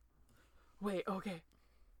 Wait, okay.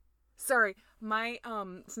 Sorry, my,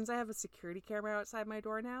 since I have a security camera outside my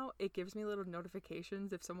door now, it gives me little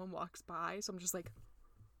notifications if someone walks by, so I'm just like,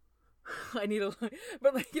 I need a,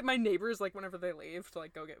 but like, my neighbors, like, whenever they leave to,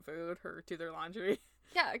 like, go get food or do their laundry.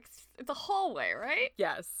 Yeah, it's a hallway, right?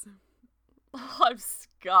 Yes. Oh,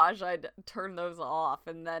 gosh, I'd turn those off,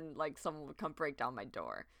 and then, like, someone would come break down my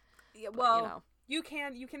door. Yeah, But, well, you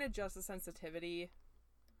can adjust the sensitivity,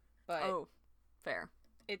 but oh, fair.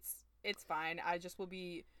 it's fine. I just will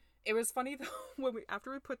be. It was funny though when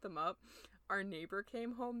after we put them up, our neighbor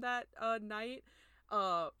came home that night,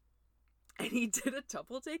 and he did a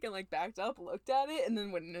double take and like backed up, looked at it, and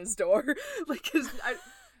then went in his door, like because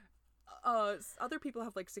other people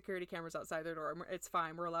have like security cameras outside their door. It's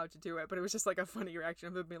fine, we're allowed to do it, but it was just like a funny reaction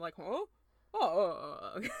of him being like, "Huh?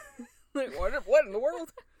 Oh, like what in the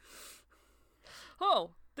world?"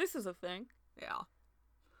 Oh, this is a thing. Yeah.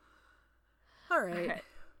 All right. Okay.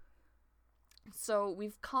 So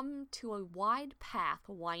we've come to a wide path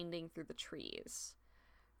winding through the trees.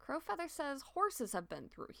 Crowfeather says horses have been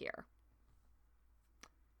through here.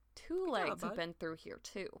 Two legs have been through here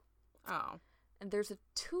too. Oh. And there's a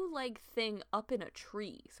two-leg thing up in a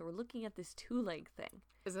tree. So we're looking at this two-leg thing.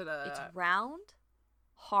 Is it It's round,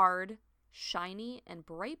 hard, shiny, and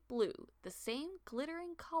bright blue, the same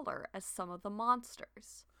glittering color as some of the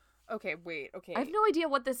monsters. Okay, wait, okay. I have no idea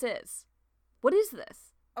what this is. What is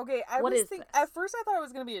this? Okay, What is this? At first I thought it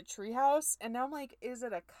was going to be a treehouse, and now I'm like, is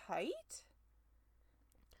it a kite?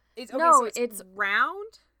 It's okay, No, so it's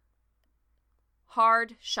round?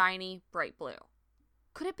 hard, shiny, bright blue.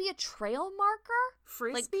 Could it be a trail marker?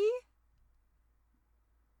 Frisbee?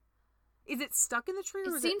 Is it stuck in the tree,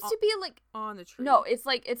 or It is seems it to be like on the tree? no, it's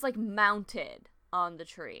like mounted on the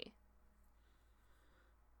tree.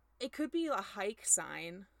 It could be a hike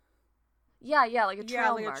sign. Yeah, like a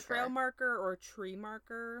trail like marker. a trail marker or a tree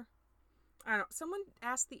marker. I don't know. Someone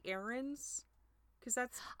asked the errands, because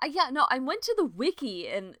that's No, I went to the wiki,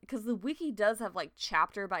 and because the wiki does have like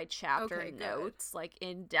chapter by chapter Okay, good. notes, like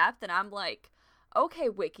in depth, and I'm like, okay,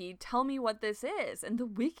 wiki, tell me what this is. And the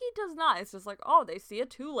wiki does not. It's just like, oh, they see a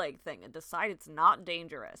two-leg thing and decide it's not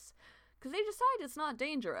dangerous. Because they decide it's not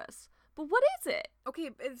dangerous. But what is it? okay.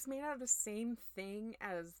 It's made out of the same thing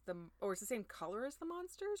as or it's the same color as the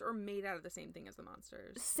monsters, or made out of the same thing as the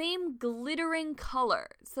monsters. Same glittering color.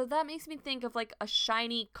 So that makes me think of like a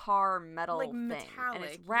shiny car metal Like thing. metallic, And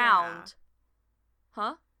it's round. yeah.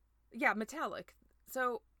 Huh? Yeah, metallic.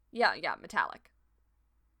 So Yeah, metallic.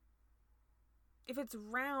 if it's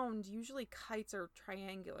round, usually kites are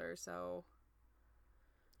triangular, so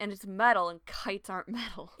And it's metal, and kites aren't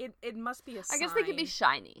metal. it must be a sign. I guess they could be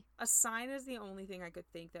shiny. A sign is the only thing I could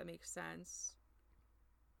think that makes sense.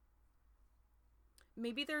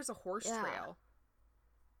 Maybe there's a horse trail.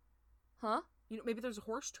 Huh? Maybe there's a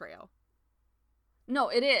horse trail. No,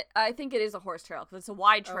 it is. I think it is a horse trail because it's a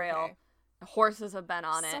wide trail. Okay. Horses have been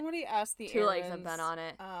on it. Somebody asked the Two legs have errands, been on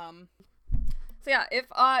it. So yeah,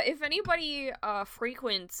 if anybody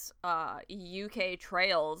frequents UK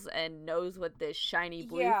trails and knows what this shiny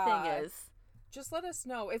blue thing is, just let us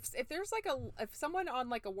know if there's like if someone on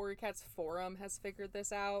like a Warrior Cats forum has figured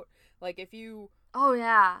this out. Like if you, oh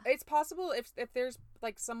yeah, it's possible if there's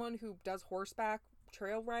like someone who does horseback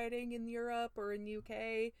trail riding in Europe or in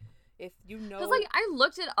UK, if you know, because like I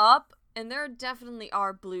looked it up and there definitely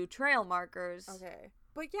are blue trail markers. Okay,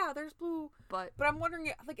 but yeah, there's blue. But I'm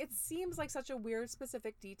wondering, like, it seems like such a weird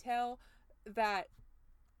specific detail that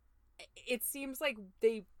it seems like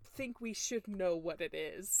they think we should know what it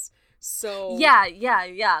is. So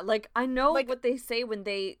yeah. Like I know like, what they say when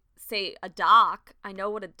they say a dock. I know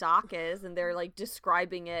what a dock is, and they're like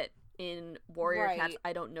describing it in Warrior Cats.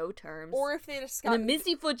 I don't know terms. Or if they discuss, and then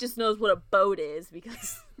Mistyfoot just knows what a boat is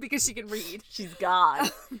because she can read. She's God.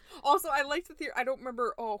 Also, I liked the theory. I don't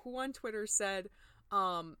remember. Oh, who on Twitter said?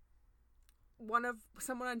 Someone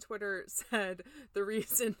on Twitter said the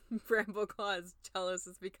reason Brambleclaw is jealous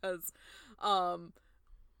is because,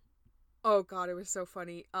 oh god, it was so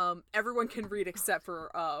funny. Everyone can read except for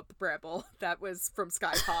Bramble. That was from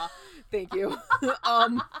Skypaw. Thank you.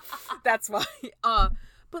 That's why.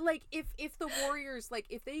 But like if the warriors, like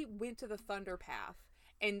if they went to the Thunder Path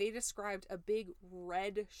and they described a big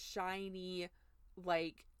red shiny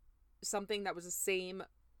like something that was the same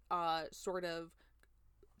sort of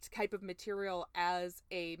type of material as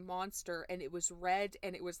a monster, and it was red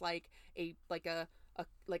and it was like a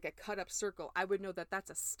cut up circle, I would know that that's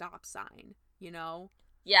a stop sign, you know?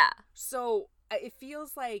 Yeah. So it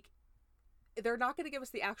feels like they're not going to give us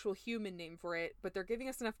the actual human name for it, but they're giving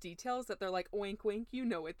us enough details that they're like, oink wink, you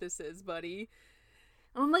know what this is, buddy.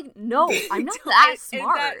 And I'm like, no, I'm not that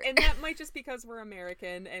smart. And that might just because we're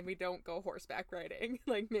American and we don't go horseback riding.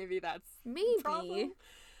 Like maybe that's maybe.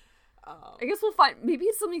 I guess we'll find, maybe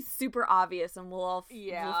it's something super obvious and we'll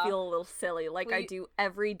feel a little silly, like I do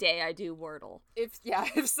every day I do Wordle.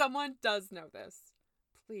 If someone does know this,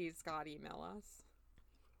 please God email us.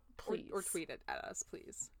 Please. Or tweet it at us,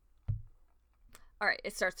 please. Alright,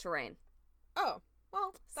 it starts to rain. Oh,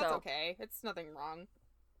 well, that's okay. It's nothing wrong.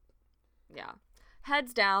 Yeah.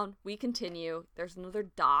 Heads down, we continue. There's another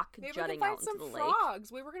dock jutting out into the lake.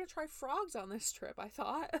 Frogs. We were going to try frogs on this trip, I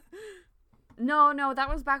thought. No, that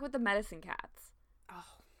was back with the medicine cats. Oh.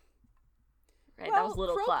 Right, that was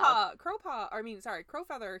Little Cloud.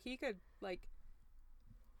 Crowfeather, he could, like...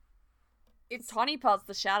 Tawny Paw's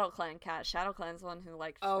the Shadow Clan cat. Shadow Clan's the one who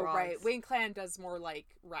likes frogs. Oh, right. Wayne Clan does more, like,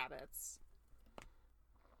 rabbits.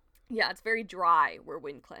 Yeah, it's very dry where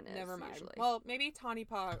Wind Clan is. Never mind. Usually. Well, maybe Tawny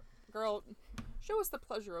Paw, girl, show us the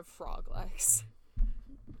pleasure of frog legs.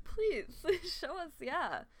 Please, show us,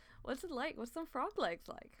 yeah. What's it like? What's some frog legs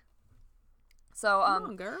like? So, come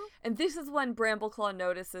on, girl. And this is when Brambleclaw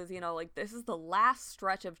notices, you know, like, this is the last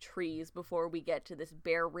stretch of trees before we get to this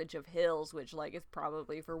bare ridge of hills, which, like, is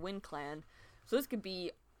probably for Wind Clan. So this could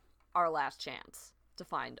be our last chance to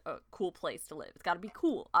find a cool place to live. It's gotta be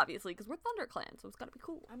cool, obviously, because we're Thunder Clan, so it's gotta be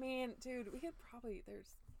cool. I mean, dude, we could probably,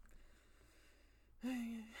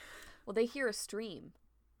 Well, they hear a stream.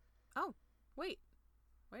 Oh, wait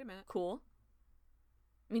a minute. Cool.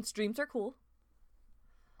 I mean, streams are cool.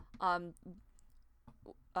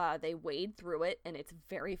 They wade through it, and it's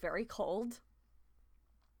very, very cold.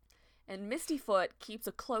 And Mistyfoot keeps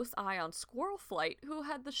a close eye on Squirrelflight, who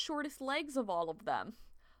had the shortest legs of all of them.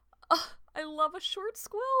 I love a short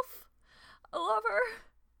squilf. I love her.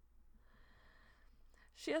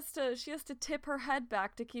 She has to tip her head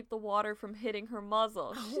back to keep the water from hitting her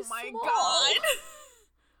muzzle. She's my small.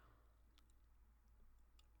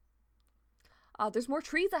 God. There's more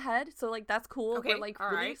trees ahead, so like that's cool. Okay, we're like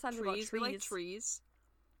really excited about trees. We like trees.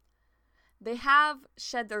 They have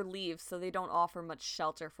shed their leaves, so they don't offer much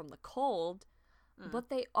shelter from the cold, but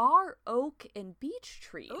they are oak and beech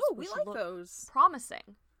trees. Oh, we like those.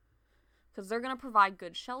 Promising, because they're gonna provide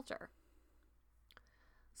good shelter.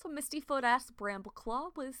 So Mistyfoot asks Brambleclaw,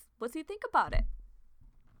 what's he think about it?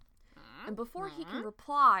 And before he can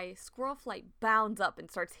reply, Squirrelflight bounds up and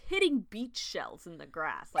starts hitting beech shells in the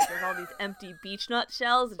grass. Like, there's all these empty beech nut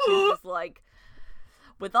shells, and she's just like,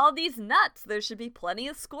 with all these nuts, there should be plenty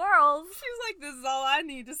of squirrels. She's like, this is all I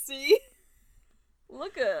need to see.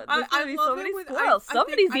 Look at, there's gonna be so many squirrels.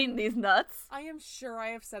 Somebody's eating these nuts. I am sure I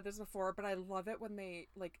have said this before, but I love it when they,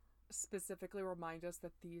 like, specifically remind us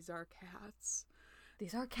that these are cats.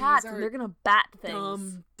 These are cats, and they're gonna bat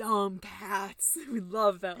things. Dumb cats. We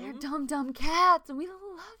love them. They're dumb cats, and we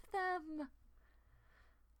love them.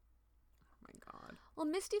 Oh my god. Well,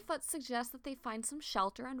 Mistyfoot suggests that they find some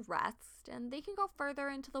shelter and rest, and they can go further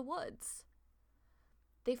into the woods.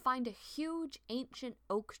 They find a huge ancient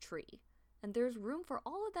oak tree, and there's room for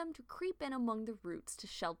all of them to creep in among the roots to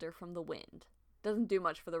shelter from the wind. Doesn't do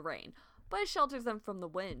much for the rain, but it shelters them from the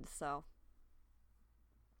wind, so...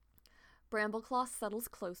 Brambleclaw settles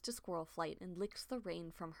close to Squirrelflight and licks the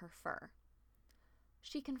rain from her fur.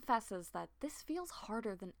 She confesses that this feels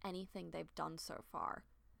harder than anything they've done so far.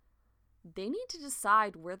 They need to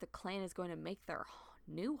decide where the clan is going to make their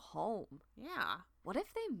new home. Yeah. What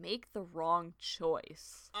if they make the wrong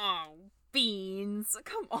choice? Oh, Beans.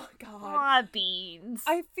 Come on, God. Ah, Beans.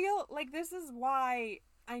 I feel like this is why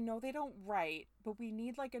I know they don't write, but we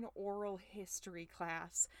need like an oral history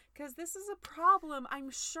class. Because this is a problem I'm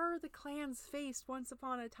sure the clans faced once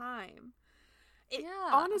upon a time.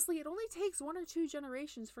 Honestly, it only takes 1 or 2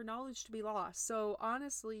 generations for knowledge to be lost. So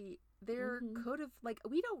honestly, there could have, like,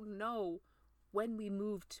 we don't know when we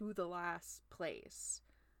moved to the last place.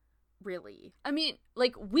 Really. I mean,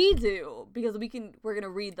 like, we do, because we're gonna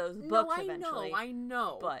read those books eventually. I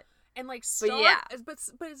know. But, and like, but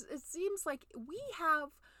it seems like we have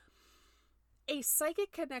a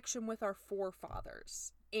psychic connection with our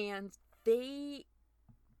forefathers, and we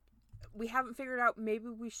haven't figured out, maybe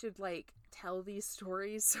we should, like, tell these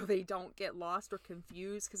stories so they don't get lost or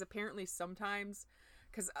confused, because apparently sometimes,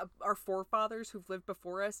 because our forefathers who've lived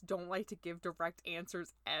before us don't like to give direct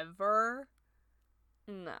answers ever.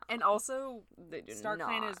 No. And also, they do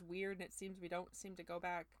StarClan not. is weird, and it seems we don't seem to go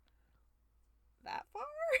back that far.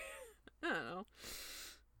 I don't know.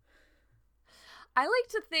 I like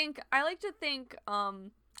to think,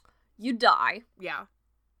 you die. Yeah.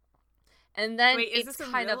 And then wait, is it's this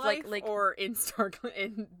kind in real of life like or in StarClan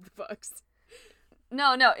in the books?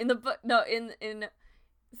 No, in the book, no, in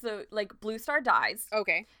so like Blue Star dies.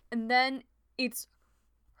 Okay. And then it's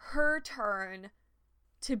her turn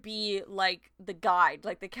to be like the guide,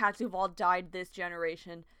 like the cats who've all died this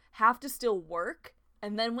generation have to still work,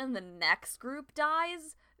 and then when the next group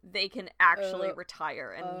dies, they can actually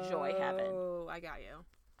retire and enjoy heaven. Oh, I got you.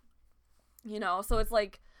 You know, so it's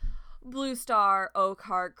like Blue Star,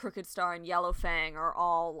 Oakheart, Crooked Star, and Yellow Fang are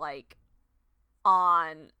all like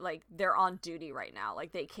they're on duty right now.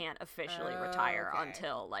 Like they can't officially retire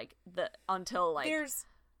until there's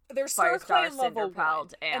Firestar, StarClan level 1,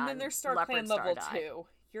 and then there's StarClan Leopard Star level die. 2.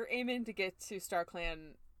 You're aiming to get to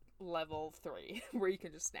StarClan level 3, where you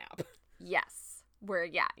can just snap. Yes. Where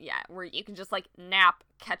you can just like nap,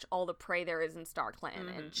 catch all the prey there is in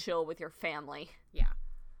StarClan, and chill with your family. Yeah.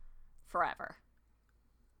 Forever.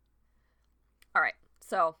 Alright,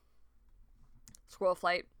 so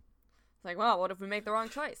Squirrelflight is like, well, what if we make the wrong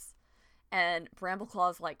choice? And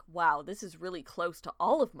Brambleclaw's like, wow, this is really close to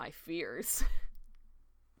all of my fears.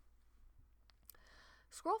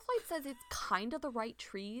 Squirrelflight says it's kind of the right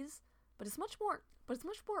trees, but it's much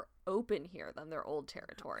more open here than their old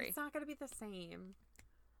territory. It's not gonna be the same,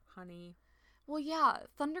 honey. Well, yeah,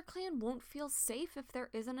 ThunderClan won't feel safe if there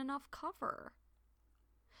isn't enough cover.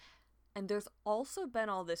 And there's also been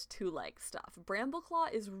all this two-leg stuff.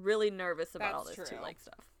 Brambleclaw is really nervous about all this two-leg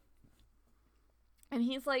stuff. And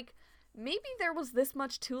he's like, maybe there was this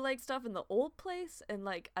much two-leg stuff in the old place, and,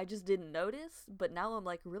 like, I just didn't notice, but now I'm,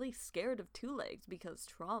 like, really scared of two legs because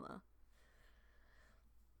trauma.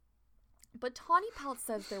 But Tawny Pelt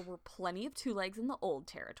says there were plenty of two legs in the old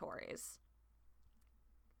territories.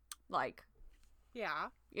 Like, yeah,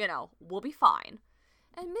 you know, we'll be fine.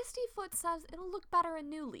 And Mistyfoot says it'll look better in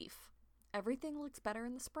New Leaf. Everything looks better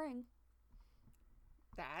in the spring.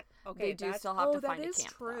 They do still have to find a camp. That is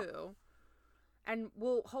true. Though. And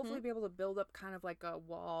we'll hopefully be able to build up kind of like a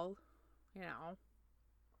wall, you know.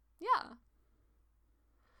 Yeah.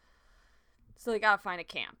 So they gotta find a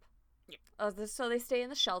camp. Yeah. So they stay in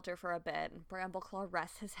the shelter for a bit, and Brambleclaw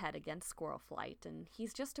rests his head against Squirrelflight, and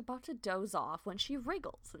he's just about to doze off when she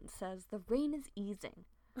wriggles and says the rain is easing,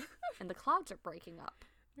 and the clouds are breaking up.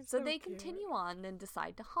 So they continue on and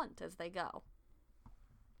decide to hunt as they go.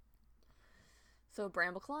 So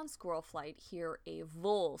Brambleclaw and Squirrelflight hear a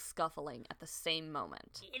vole scuffling at the same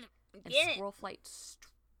moment. And Squirrelflight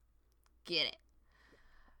get it.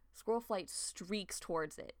 Squirrelflight streaks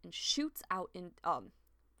towards it and shoots out in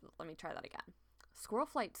let me try that again.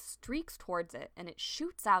 Squirrelflight streaks towards it and it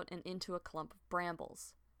shoots out and into a clump of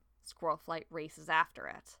brambles. Squirrelflight races after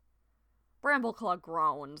it. Brambleclaw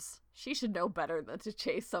groans. She should know better than to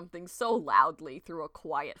chase something so loudly through a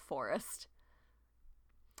quiet forest.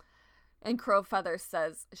 And Crowfeather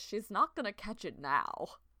says she's not gonna catch it now.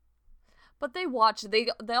 But they all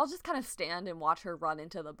just kind of stand and watch her run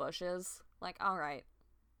into the bushes. Like, alright.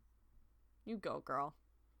 You go, girl.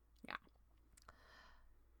 Yeah.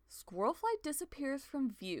 Squirrelflight disappears from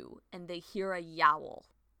view, and they hear a yowl.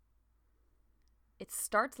 It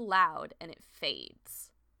starts loud, and it fades.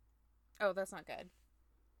 Oh, that's not good.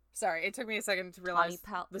 Sorry, it took me a second to realize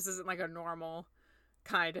this isn't like a normal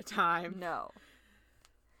kind of time. No.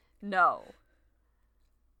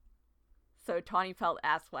 So Tawny Pelt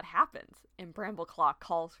asks what happens, and Brambleclaw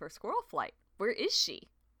calls for Squirrelflight. Where is she?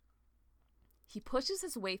 He pushes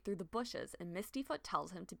his way through the bushes, and Mistyfoot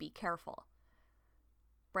tells him to be careful.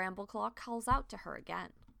 Brambleclaw calls out to her again.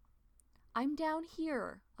 I'm down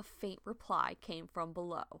here, a faint reply came from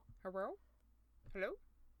below. Hello?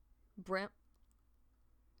 Hello?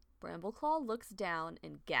 Brambleclaw looks down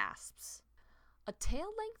and gasps. A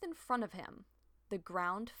tail length in front of him, the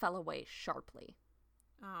ground fell away sharply.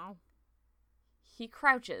 Oh. He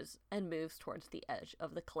crouches and moves towards the edge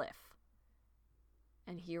of the cliff.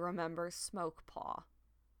 And he remembers Smokepaw.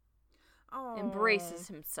 Oh. Embraces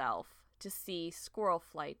himself to see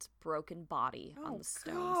Squirrelflight's broken body on the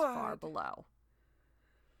stones far below.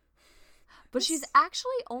 But she's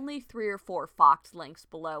actually only 3 or 4 fox lengths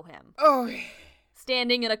below him. Oh.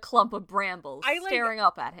 Standing in a clump of brambles, staring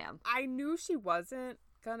up at him. I knew she wasn't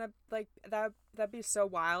gonna, like, that'd be so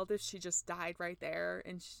wild if she just died right there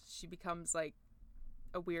and she becomes, like,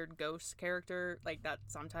 a weird ghost character. Like, that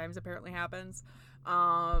sometimes apparently happens.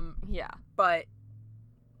 Yeah. But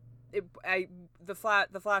the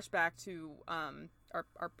flashback to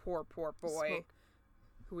our poor boy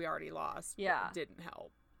who we already lost didn't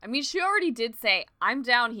help. I mean, she already did say, I'm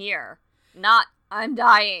down here, not I'm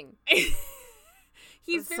dying.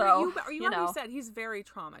 He's very, you already said he's very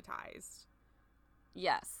traumatized.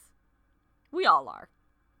 Yes. We all are.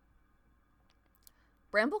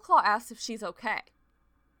 Brambleclaw asks if she's okay.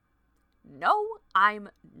 No, I'm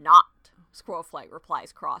not, Squirrelflight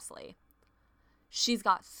replies crossly. She's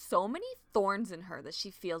got so many thorns in her that she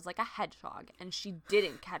feels like a hedgehog, and she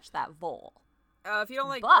didn't catch that vole. If you don't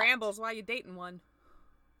like brambles, why are you dating one?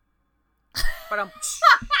 But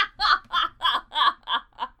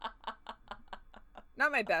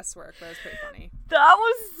not my best work, but it was pretty funny. That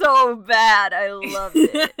was so bad. I loved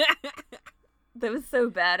it. That was so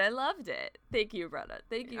bad. I loved it. Thank you, Brenna.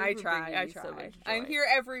 Thank you for bringing me so much joy. I'm here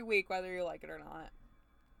every week, whether you like it or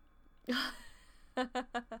not.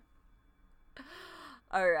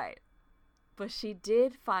 All right. But she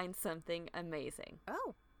did find something amazing.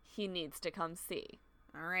 Oh. He needs to come see.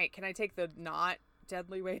 All right. Can I take the not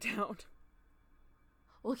deadly way down?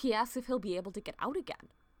 Well, he asks if he'll be able to get out again.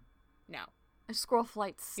 No. A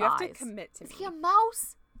Squirrelflight sighs. You have to commit to me. Is he a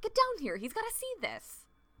mouse? Get down here. He's got to see this.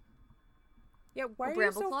 Yeah, why are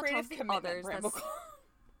you so afraid of commitment, Brambleclaw?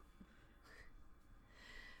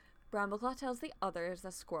 Brambleclaw tells the others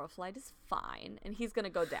that Squirrelflight is fine, and he's going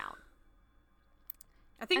to go down.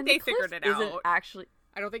 I think they figured it out. Actually,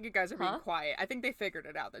 I don't think you guys are being quiet. I think they figured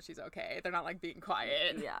it out that she's okay. They're not, like, being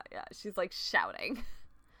quiet. Yeah. She's, like, shouting.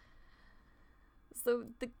 So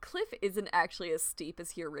the cliff isn't actually as steep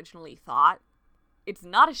as he originally thought. It's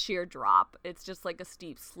not a sheer drop. It's just like a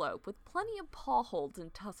steep slope with plenty of paw holds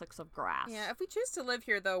and tussocks of grass. Yeah, if we choose to live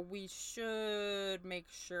here, though, we should make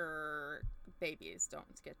sure babies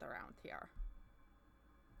don't get around here.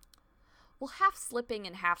 Well, half slipping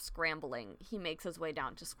and half scrambling, he makes his way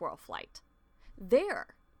down to Squirrelflight.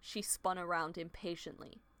 There, she spun around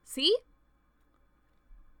impatiently. See?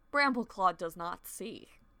 Brambleclaw does not see.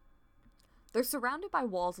 They're surrounded by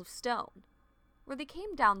walls of stone. Where they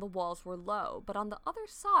came down, the walls were low, but on the other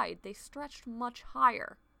side, they stretched much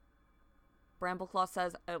higher. Brambleclaw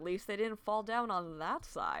says, at least they didn't fall down on that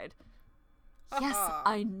side. Yes,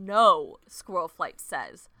 I know, Squirrelflight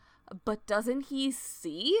says. But doesn't he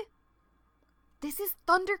see? This is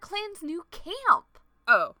ThunderClan's new camp.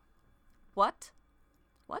 Oh. What?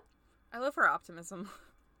 I love her optimism.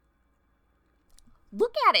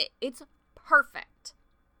 Look at it. It's perfect.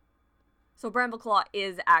 So Brambleclaw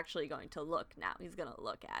is actually going to look now. He's going to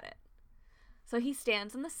look at it. So he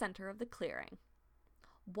stands in the center of the clearing.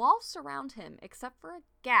 Walls surround him except for a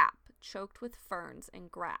gap choked with ferns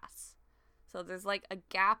and grass. So there's like a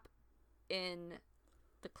gap in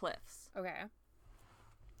the cliffs. Okay.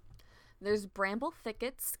 There's bramble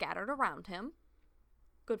thickets scattered around him.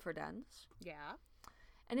 Good for dens. Yeah.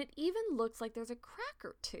 And it even looks like there's a crack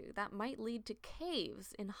or two that might lead to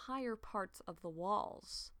caves in higher parts of the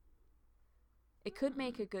walls. It could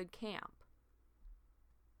make a good camp.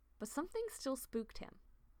 But something still spooked him.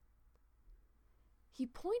 He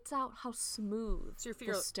points out how smooth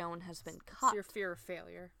the stone has been cut. It's your fear of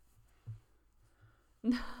failure.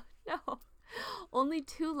 No. Only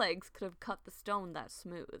 2 legs could have cut the stone that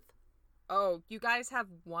smooth. Oh, you guys have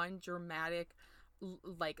one dramatic,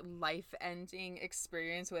 like, life-ending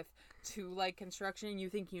experience with 2-leg construction. You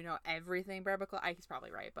think you know everything, Brambleclaw? He's probably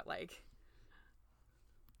right, but, like...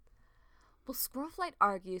 Well, Squirrelflight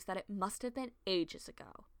argues that it must have been ages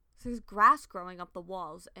ago. So there's grass growing up the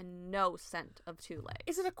walls and no scent of 2 legs.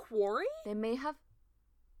 Is it a quarry? They may have...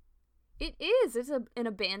 It is. It's an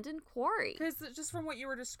abandoned quarry. Because just from what you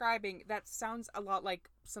were describing, that sounds a lot like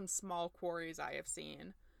some small quarries I have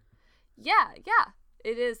seen. Yeah.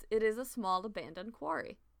 It is a small abandoned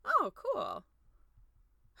quarry. Oh, cool.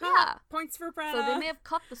 Yeah. Points for Brenna. So they may have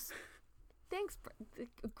cut the... Thanks.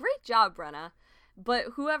 Great job, Brenna. But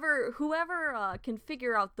whoever can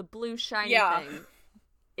figure out the blue shiny thing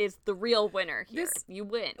is the real winner here. You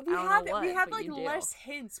win. We had like less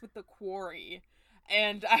hints with the quarry,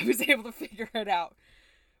 and I was able to figure it out.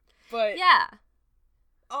 But yeah.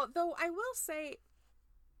 Although I will say,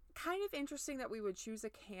 kind of interesting that we would choose a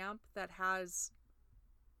camp that has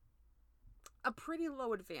a pretty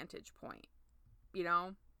low advantage point. You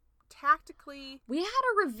know, tactically, we had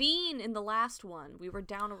a ravine in the last one. We were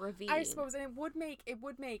down a ravine, I suppose, and it would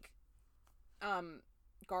make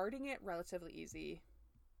guarding it relatively easy.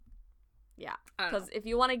 Yeah, because if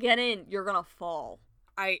you want to get in, you're gonna fall.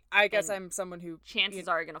 I guess I'm someone who chances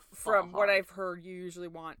are gonna fall. From what I've heard, you usually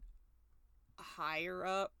want higher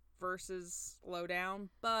up versus low down,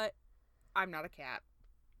 but I'm not a cat.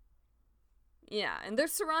 Yeah, and they're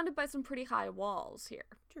surrounded by some pretty high walls here.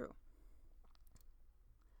 True.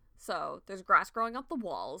 So there's grass growing up the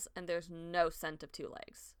walls, and there's no scent of two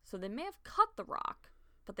legs. So they may have cut the rock,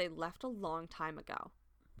 but they left a long time ago.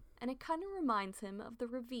 And it kind of reminds him of the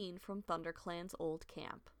ravine from ThunderClan's old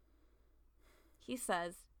camp. He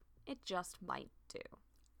says it just might do.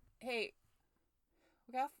 Hey,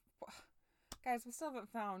 guys, we still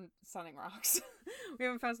haven't found Sunning Rocks. We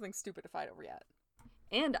haven't found something stupid to fight over yet.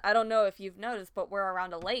 And I don't know if you've noticed, but we're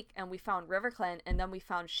around a lake, and we found RiverClan, and then we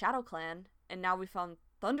found ShadowClan, and now we found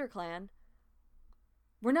ThunderClan.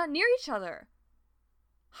 We're not near each other.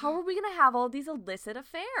 How are we going to have all these illicit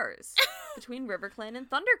affairs between RiverClan and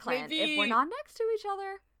ThunderClan if we're not next to each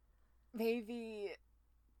other? Maybe...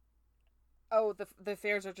 Oh, the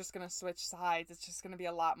affairs are just going to switch sides. It's just going to be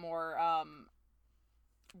a lot more,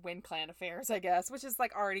 WindClan affairs, I guess, which is,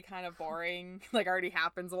 like, already kind of boring. Like, already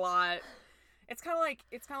happens a lot. It's kind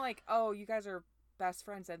of like, oh, you guys are best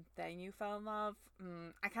friends and then you fell in love.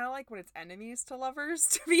 I kind of like when it's enemies to lovers,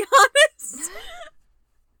 to be honest.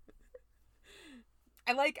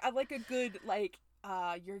 I like a good, like,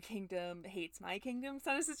 your kingdom hates my kingdom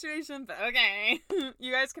kind of situation, but okay.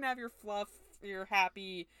 You guys can have your fluff, you're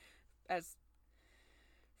happy as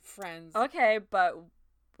friends. Okay, but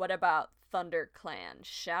what about ThunderClan,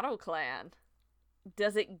 ShadowClan?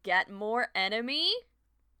 Does it get more enemy?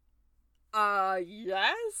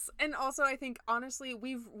 Yes. And also I think, honestly,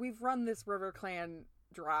 we've run this RiverClan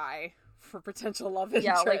dry for potential love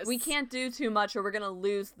interest. Yeah, like, we can't do too much or we're gonna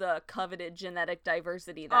lose the coveted genetic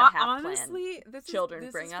diversity that honestly, this bring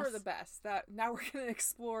us. This is for the best. That now we're gonna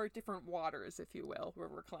explore different waters, if you will,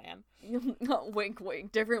 RiverClan. Wink,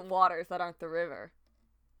 wink. Different waters that aren't the river.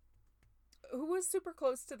 Who was super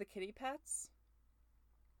close to the kitty pets?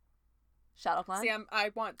 ShadowClan? See,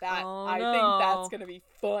 I want that. Oh, I no. think that's gonna be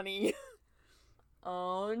funny.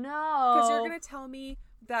 Oh, no. Because you're gonna tell me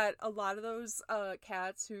that a lot of those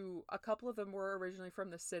cats, who a couple of them were originally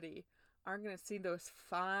from the city, aren't gonna see those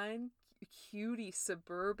fine, cutie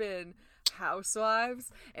suburban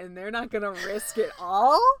housewives, and they're not gonna risk it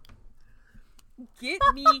all? Get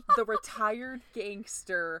me the retired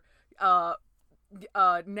gangster, now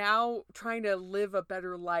trying to live a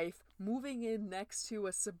better life, moving in next to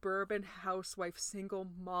a suburban housewife single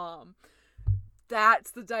mom.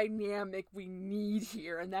 That's the dynamic we need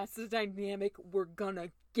here, and that's the dynamic we're gonna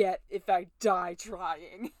get if I die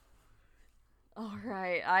trying.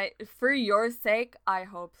 Alright, for your sake, I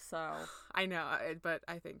hope so. I know, but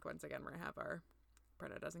I think once again we're gonna have our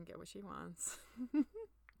Brenna doesn't get what she wants.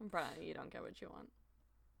 Brenna, you don't get what you want.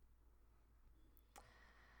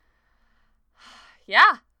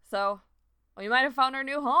 Yeah, so we might have found our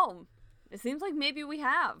new home. It seems like maybe we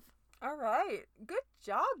have. Alright, good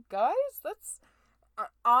job, guys. That's...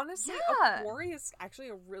 honestly, yeah. A quarry is actually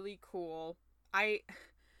a really cool... I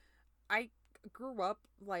grew up,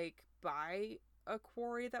 like, by a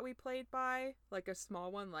quarry that we played by, like a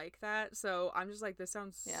small one like that, so I'm just like, this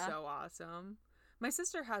sounds so awesome. My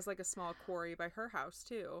sister has, like, a small quarry by her house,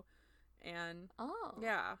 too, and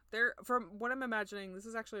yeah, from what I'm imagining, this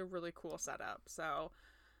is actually a really cool setup, so,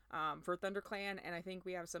 for ThunderClan, and I think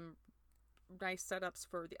we have some nice setups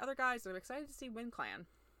for the other guys, and I'm excited to see WindClan.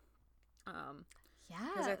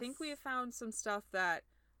 Because I think we have found some stuff that,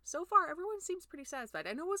 so far, everyone seems pretty satisfied.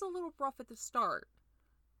 I know it was a little rough at the start,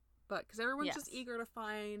 but because everyone's just eager to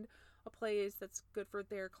find a place that's good for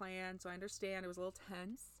their clan, so I understand it was a little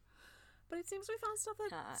tense. But it seems we found stuff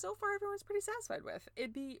that, so far, everyone's pretty satisfied with.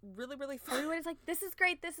 It'd be really, really fun. Everybody's like, this is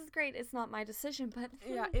great, this is great. It's not my decision, but...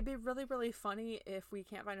 Yeah, it'd be really, really funny if we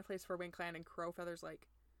can't find a place for WindClan and Crowfeather's like,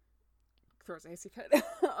 throws an icy fit.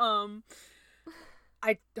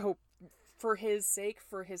 I hope for his sake,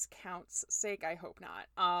 for his count's sake, I hope not.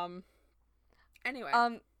 Anyway.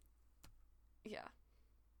 Yeah.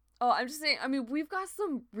 Oh, I'm just saying, I mean, we've got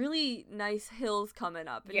some really nice hills coming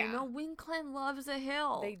up. And you know, Winkland loves a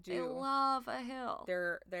hill. They do. They love a hill.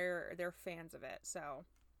 They're fans of it, so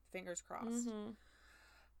fingers crossed.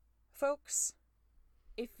 Folks,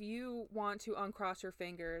 if you want to uncross your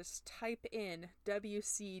fingers, type in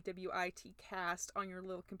WCWIT cast on your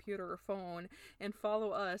little computer or phone and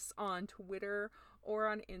follow us on Twitter or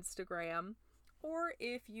on Instagram. Or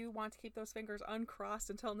if you want to keep those fingers uncrossed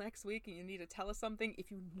until next week and you need to tell us something, if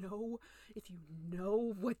you know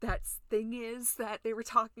what that thing is that they were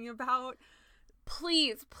talking about,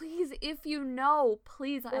 please, if you know,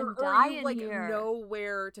 please, I'm dying or you, here. Know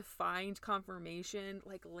where to find confirmation,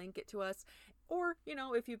 link it to us. Or,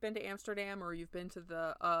 if you've been to Amsterdam or you've been to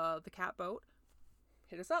the cat boat,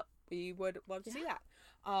 hit us up. We would love to see that.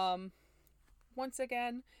 Once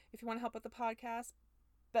again, if you want to help with the podcast,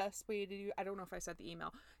 best way to do, I don't know if I said the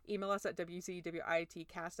email us at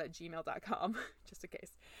wcwitcast@gmail.com just in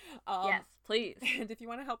case. Yes, please. And if you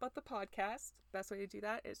want to help out the podcast, best way to do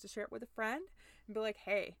that is to share it with a friend and be like,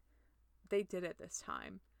 hey, they did it this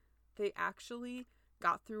time. They actually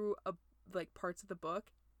got through parts of the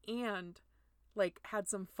book and had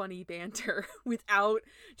some funny banter without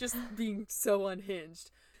just being so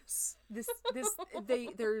unhinged. There's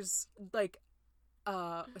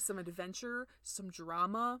some adventure, some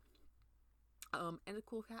drama, and a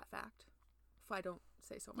cool cat fact, if I don't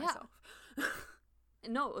say so myself.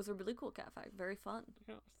 No, it was a really cool cat fact. Very fun.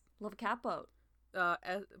 Yes. Love a cat boat.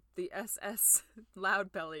 The SS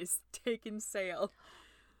Loudbellies taking sail.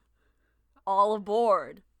 All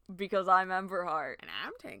aboard, because I'm Emberheart. And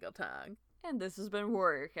I'm Tangletongue. And this has been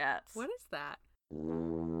Warrior Cats. What is that?